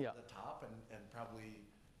 Correct. Over the top, and probably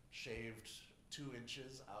shaved 2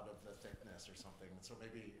 inches out of the thickness or something. So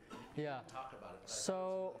maybe Yeah. you can talk about it. But I thought it was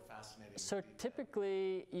So, really fascinating so detail.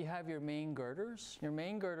 typically you have your main girders. Your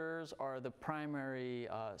main girders are the primary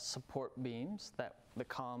support beams that the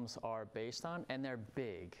columns are based on, and they're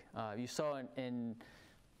big. You saw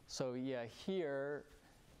so yeah, here,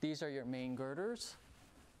 these are your main girders.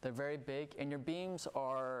 They're very big, and your beams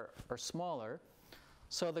are smaller.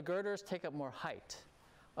 So the girders take up more height.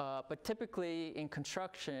 But typically in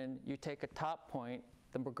construction, you take a top point,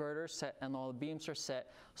 the girders set, and all the beams are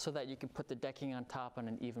set so that you can put the decking on top on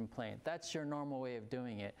an even plane. That's your normal way of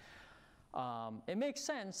doing it. It makes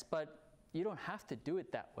sense, but you don't have to do it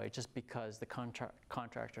that way just because the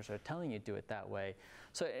contractors are telling you to do it that way.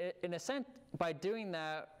 So in a sense, by doing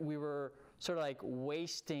that, we were sort of like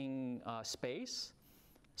wasting space.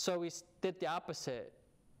 So we did the opposite.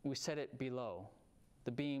 We set it below.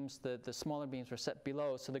 The beams, the smaller beams were set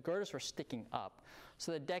below, so the girders were sticking up.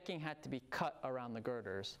 So the decking had to be cut around the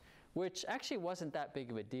girders, which actually wasn't that big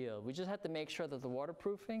of a deal. We just had to make sure that the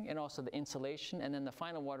waterproofing and also the insulation and then the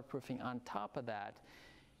final waterproofing on top of that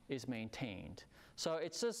is maintained. So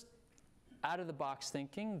it's just out of the box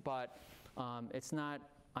thinking, but it's not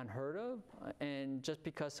unheard of. And just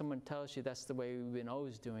because someone tells you that's the way we've been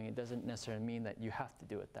always doing it doesn't necessarily mean that you have to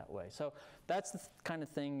do it that way. So that's the kind of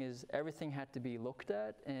thing, is everything had to be looked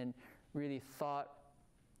at and really thought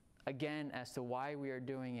again as to why we are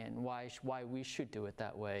doing it and why we should do it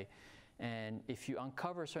that way. And if you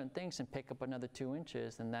uncover certain things and pick up another 2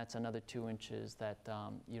 inches, then that's another 2 inches that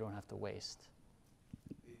you don't have to waste.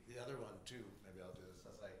 The other one too, maybe I'll do this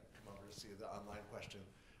as I come over to see the online question.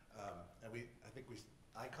 And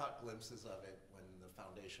I caught glimpses of it when the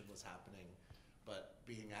foundation was happening, but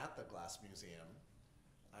being at the Glass Museum,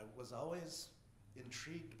 I was always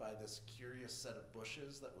intrigued by this curious set of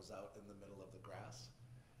bushes that was out in the middle of the grass.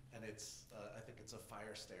 And I think it's a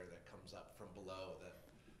fire stair that comes up from below that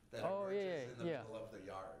emerges in the middle of the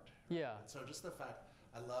yard. Yeah. And so just the fact,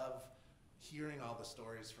 I love hearing all the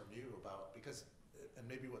stories from you about, because, and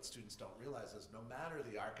maybe what students don't realize is no matter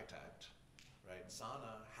the architect, right,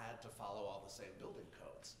 SANAA had to follow all the same building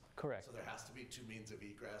codes. Correct. So there has to be 2 means of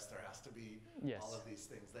egress, there has to be all of these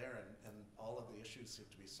things there, and all of the issues seem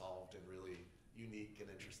to be solved in really unique and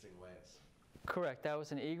interesting ways. Correct. That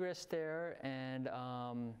was an egress stair, and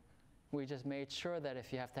we just made sure that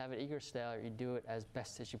if you have to have an egress stair, you do it as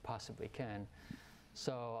best as you possibly can.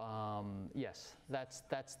 So yes, that's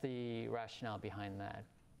the rationale behind that.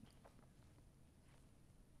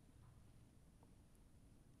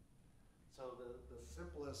 So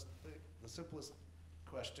the simplest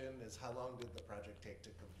question is, how long did the project take to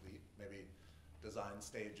complete? Maybe design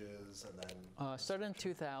stages and then? Started in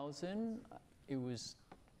 2000. It was,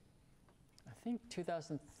 I think,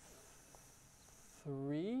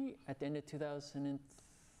 2003. At the end of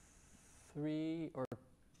 2003 or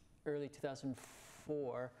early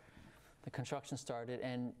 2004, the construction started,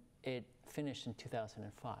 and it finished in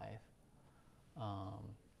 2005.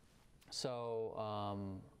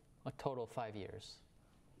 A total of 5 years.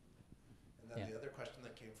 And then the other question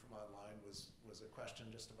that came from online was a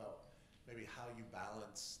question just about maybe how you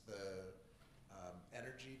balance the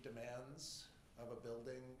energy demands of a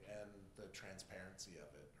building and the transparency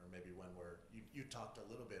of it, or maybe when you talked a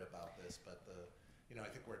little bit about this, but I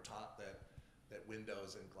think we're taught that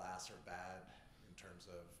windows and glass are bad in terms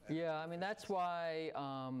of energy efficiency. That's why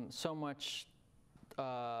so much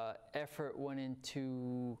effort went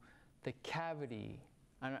into the cavity.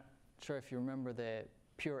 I'm not sure if you remember the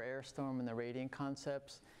pure air storm and the radiant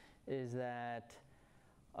concepts, is that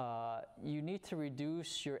you need to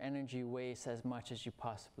reduce your energy waste as much as you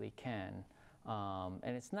possibly can.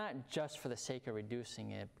 And it's not just for the sake of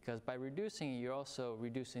reducing it, because by reducing it, you're also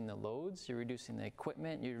reducing the loads, you're reducing the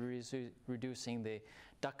equipment, you're reducing the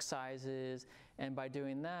duct sizes, and by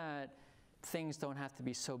doing that, things don't have to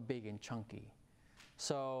be so big and chunky.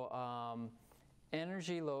 So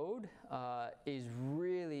energy load is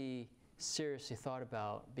really seriously thought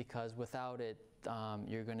about, because without it,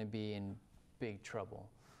 you're going to be in big trouble.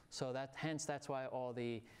 So that's why all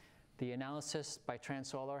the analysis by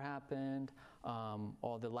TransSolar happened.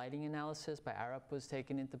 All the lighting analysis by Arup was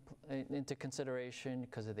taken into consideration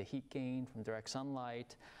because of the heat gain from direct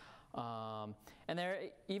sunlight. And there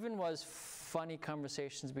even was funny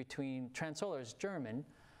conversations between TransSolar is German.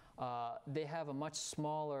 They have a much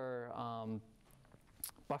smaller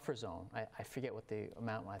buffer zone. I forget what the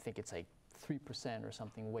amount was. I think it's like 3% or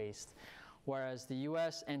something waste, whereas the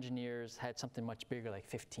US engineers had something much bigger, like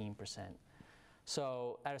 15%.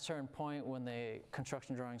 So at a certain point when the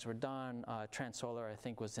construction drawings were done, TransSolar, I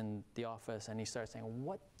think, was in the office, and he started saying,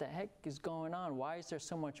 what the heck is going on? Why is there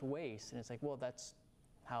so much waste? And it's like, well, that's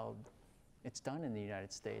how it's done in the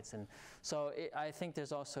United States. And so I think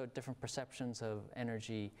there's also different perceptions of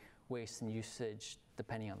energy waste and usage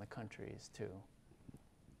depending on the countries too.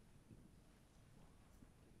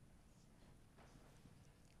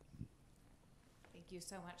 Thank you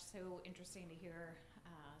so much. So interesting to hear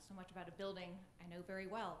so much about a building I know very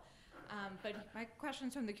well. But my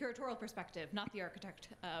question's from the curatorial perspective, not the architect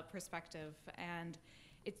perspective. And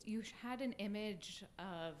you had an image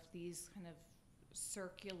of these kind of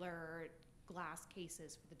circular glass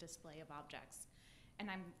cases for the display of objects. And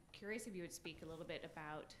I'm curious if you would speak a little bit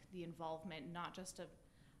about the involvement, not just of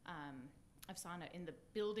SANAA in the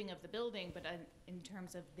building of the building, but in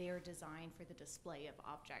terms of their design for the display of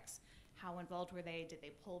objects. How involved were they? Did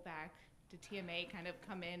they pull back? Did TMA kind of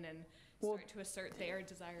come in and start to assert their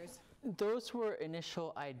desires? Those were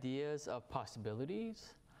initial ideas of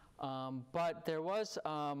possibilities, but there was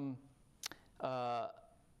a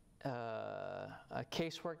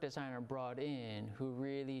casework designer brought in who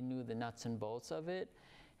really knew the nuts and bolts of it,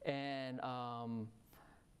 and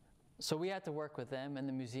so we had to work with them, and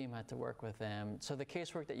the museum had to work with them. So the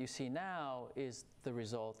casework that you see now is the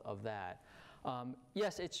result of that.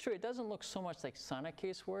 Yes, it's true. It doesn't look so much like SANAA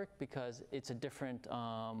casework because it's a different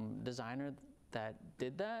designer that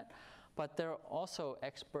did that. But they're also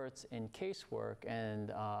experts in casework,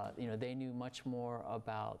 and they knew much more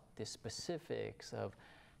about the specifics of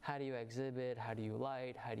how do you exhibit, how do you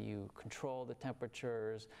light, how do you control the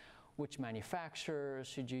temperatures, which manufacturers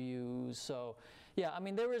should you use. So, yeah, I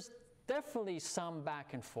mean, there was definitely some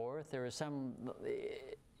back and forth. There was some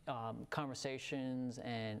conversations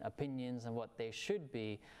and opinions on what they should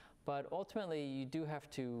be, but ultimately you do have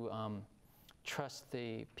to trust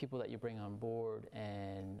the people that you bring on board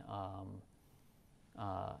and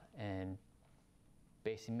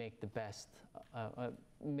basically make the best,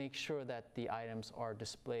 make sure that the items are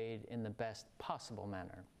displayed in the best possible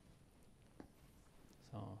manner.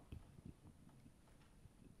 So.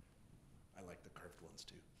 I like the curved ones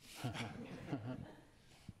too.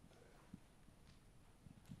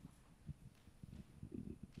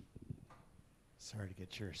 Sorry to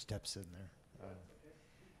get your steps in there.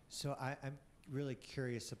 So I'm really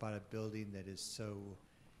curious about a building that is so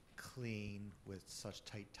clean with such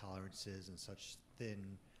tight tolerances and such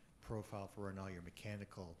thin profile for running all your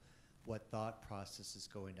mechanical. What thought processes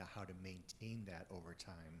go into how to maintain that over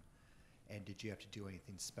time? And did you have to do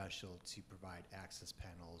anything special to provide access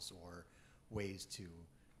panels or ways to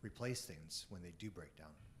replace things when they do break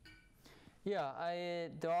down? Yeah,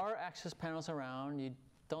 there are access panels around. You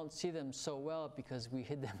don't see them so well because we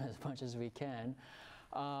hid them as much as we can.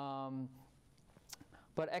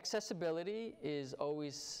 But accessibility is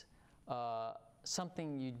always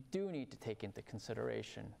something you do need to take into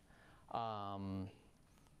consideration. I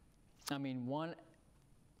mean,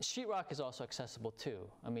 sheetrock is also accessible too.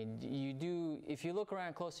 I mean, if you look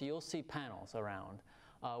around closely, you'll see panels around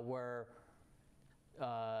where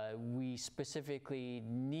we specifically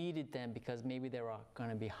needed them because maybe they were going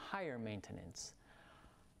to be higher maintenance.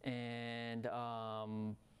 And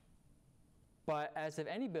but as of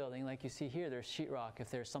any building, like you see here, there's sheetrock. If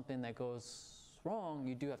there's something that goes wrong,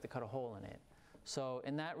 you do have to cut a hole in it. So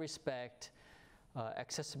in that respect,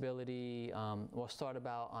 accessibility was thought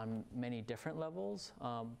about on many different levels.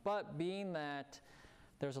 But being that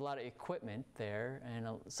there's a lot of equipment there, and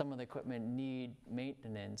some of the equipment need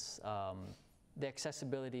maintenance, the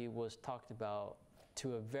accessibility was talked about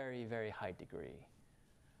to a very, very high degree.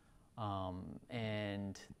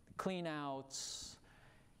 And clean outs,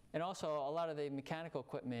 and also a lot of the mechanical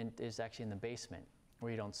equipment is actually in the basement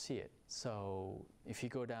where you don't see it. So if you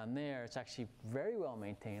go down there, it's actually very well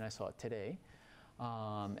maintained. I saw it today.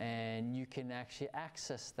 And you can actually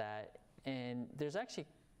access that. And there's actually,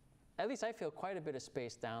 at least I feel, quite a bit of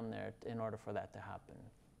space down there in order for that to happen.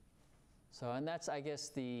 So, and that's, I guess,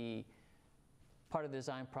 the part of the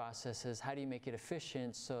design process is how do you make it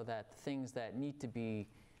efficient so that things that need to be,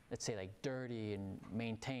 let's say, like dirty and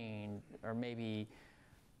maintained, or maybe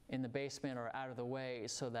in the basement or out of the way,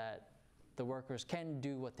 so that the workers can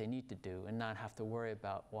do what they need to do and not have to worry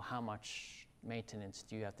about, well, how much maintenance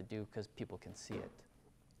do you have to do because people can see it.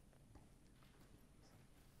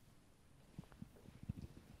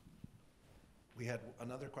 We had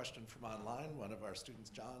another question from online, one of our students,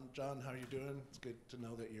 John. John, how are you doing? It's good to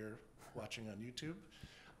know that you're watching on YouTube.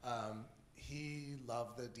 He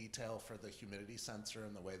loved the detail for the humidity sensor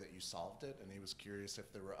and the way that you solved it, and he was curious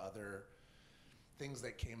if there were other things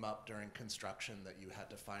that came up during construction that you had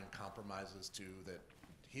to find compromises to that,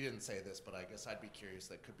 he didn't say this, but I guess I'd be curious,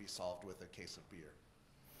 that could be solved with a case of beer.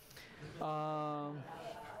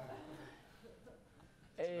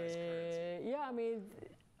 Yeah, I mean,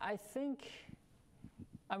 I think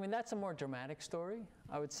I mean, that's a more dramatic story,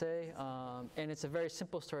 I would say. And it's a very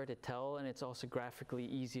simple story to tell, and it's also graphically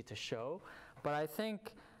easy to show. But I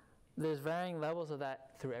think there's varying levels of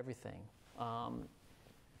that through everything.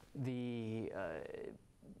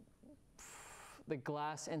 The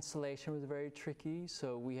glass installation was very tricky,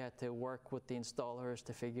 so we had to work with the installers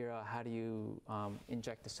to figure out how do you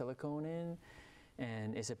inject the silicone in,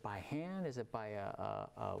 and is it by hand, is it by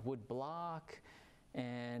a wood block?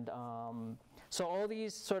 And so all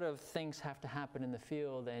these sort of things have to happen in the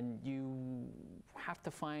field, and you have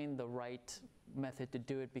to find the right method to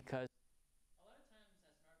do it, because a lot of times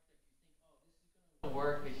as an architect you think, oh, this is going to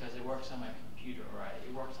work because it works on my computer, right?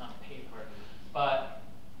 It works on paper. But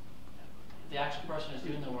the actual person who's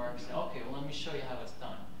doing the work says, okay, well, let me show you how it's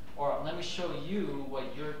done. Or let me show you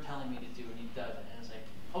what you're telling me to do, and he does it. And it's like,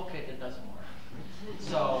 okay, that doesn't work.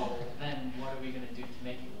 So then what are we going to do to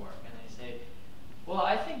make it work? And they say, well,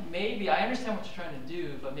 I think maybe, I understand what you're trying to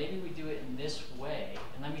do, but maybe we do it in this way,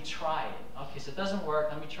 and let me try it. Okay, so it doesn't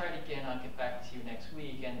work, let me try it again, I'll get back to you next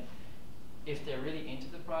week. And if they're really into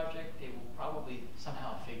the project, they will probably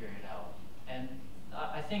somehow figure it out. And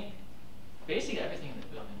I think basically everything in the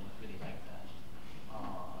building was really like that.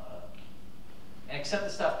 Except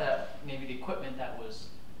the stuff that, maybe the equipment that was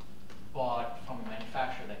bought from a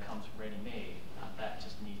manufacturer that comes ready-made, that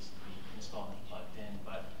just needs to be installed and plugged in.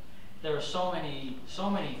 But there were so many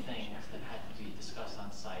things that had to be discussed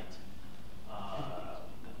on site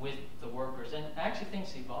with the workers, and actually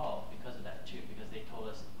things evolved because of that too, because they told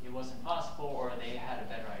us it wasn't possible or they had a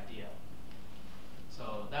better idea.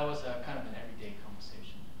 So that was a kind of an everyday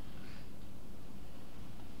conversation.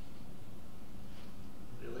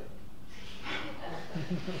 Really?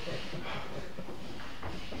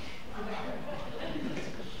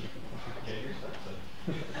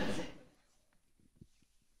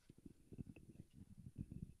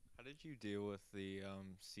 How did you deal with the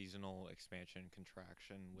seasonal expansion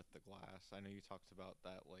contraction with the glass? I know you talked about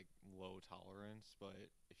that like low tolerance, but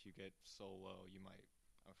if you get so low, I'm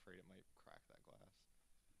afraid it might crack that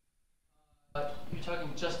glass. You're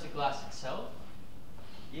talking just the glass itself?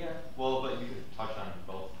 Yeah, well, but you could touch on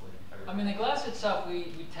both. Like, I mean, the glass itself,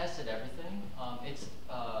 we tested everything. It's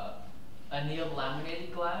annealed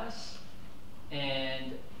laminated glass,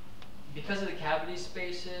 and because of the cavity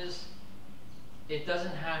spaces, it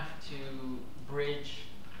doesn't have to bridge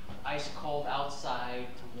ice cold outside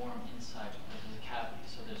to warm inside because of the cavity,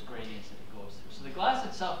 so there's gradients that it goes through. So the glass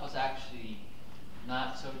itself was actually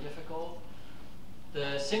not so difficult.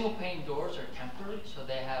 The single pane doors are tempered, so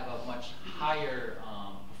they have a much higher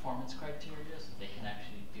performance criteria, so they can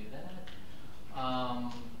actually do that.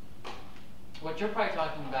 What you're probably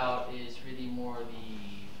talking about is really more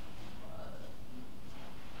the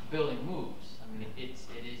building moves. I mean, it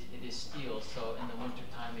is steel, so in the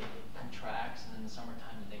wintertime it contracts, and in the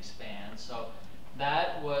summertime it expands. So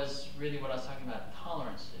that was really what I was talking about.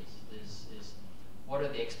 Tolerances is what are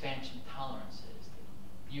the expansion tolerances?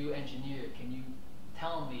 You engineer, can you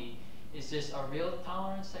tell me, is this a real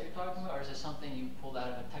tolerance that you're talking about, or is this something you pulled out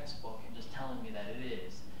of a textbook and just telling me that it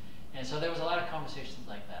is? And so there was a lot of conversations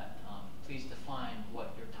like that. Please define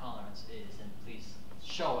what your tolerance is, and please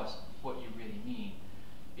show us what you really mean,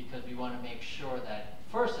 because we want to make sure that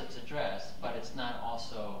first it's addressed, but it's not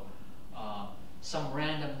also some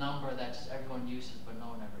random number that just everyone uses but no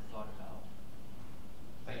one ever thought about.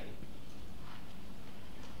 thank you.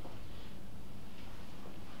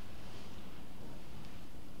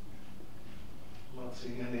 Not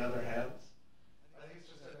seeing any other hands? I think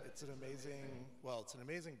it's an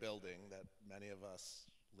amazing building that many of us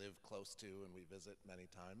live close to and we visit many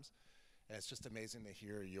times. And it's just amazing to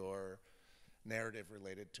hear your narrative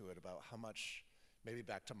related to it about how much, maybe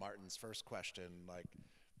back to Martin's first question, like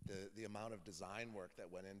the amount of design work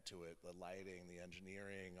that went into it, the lighting, the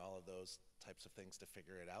engineering, all of those types of things to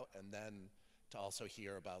figure it out, and then to also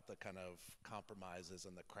hear about the kind of compromises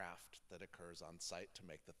and the craft that occurs on site to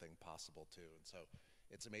make the thing possible too. And so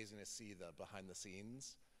it's amazing to see the behind the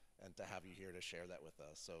scenes and to have you here to share that with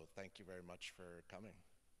us. So thank you very much for coming.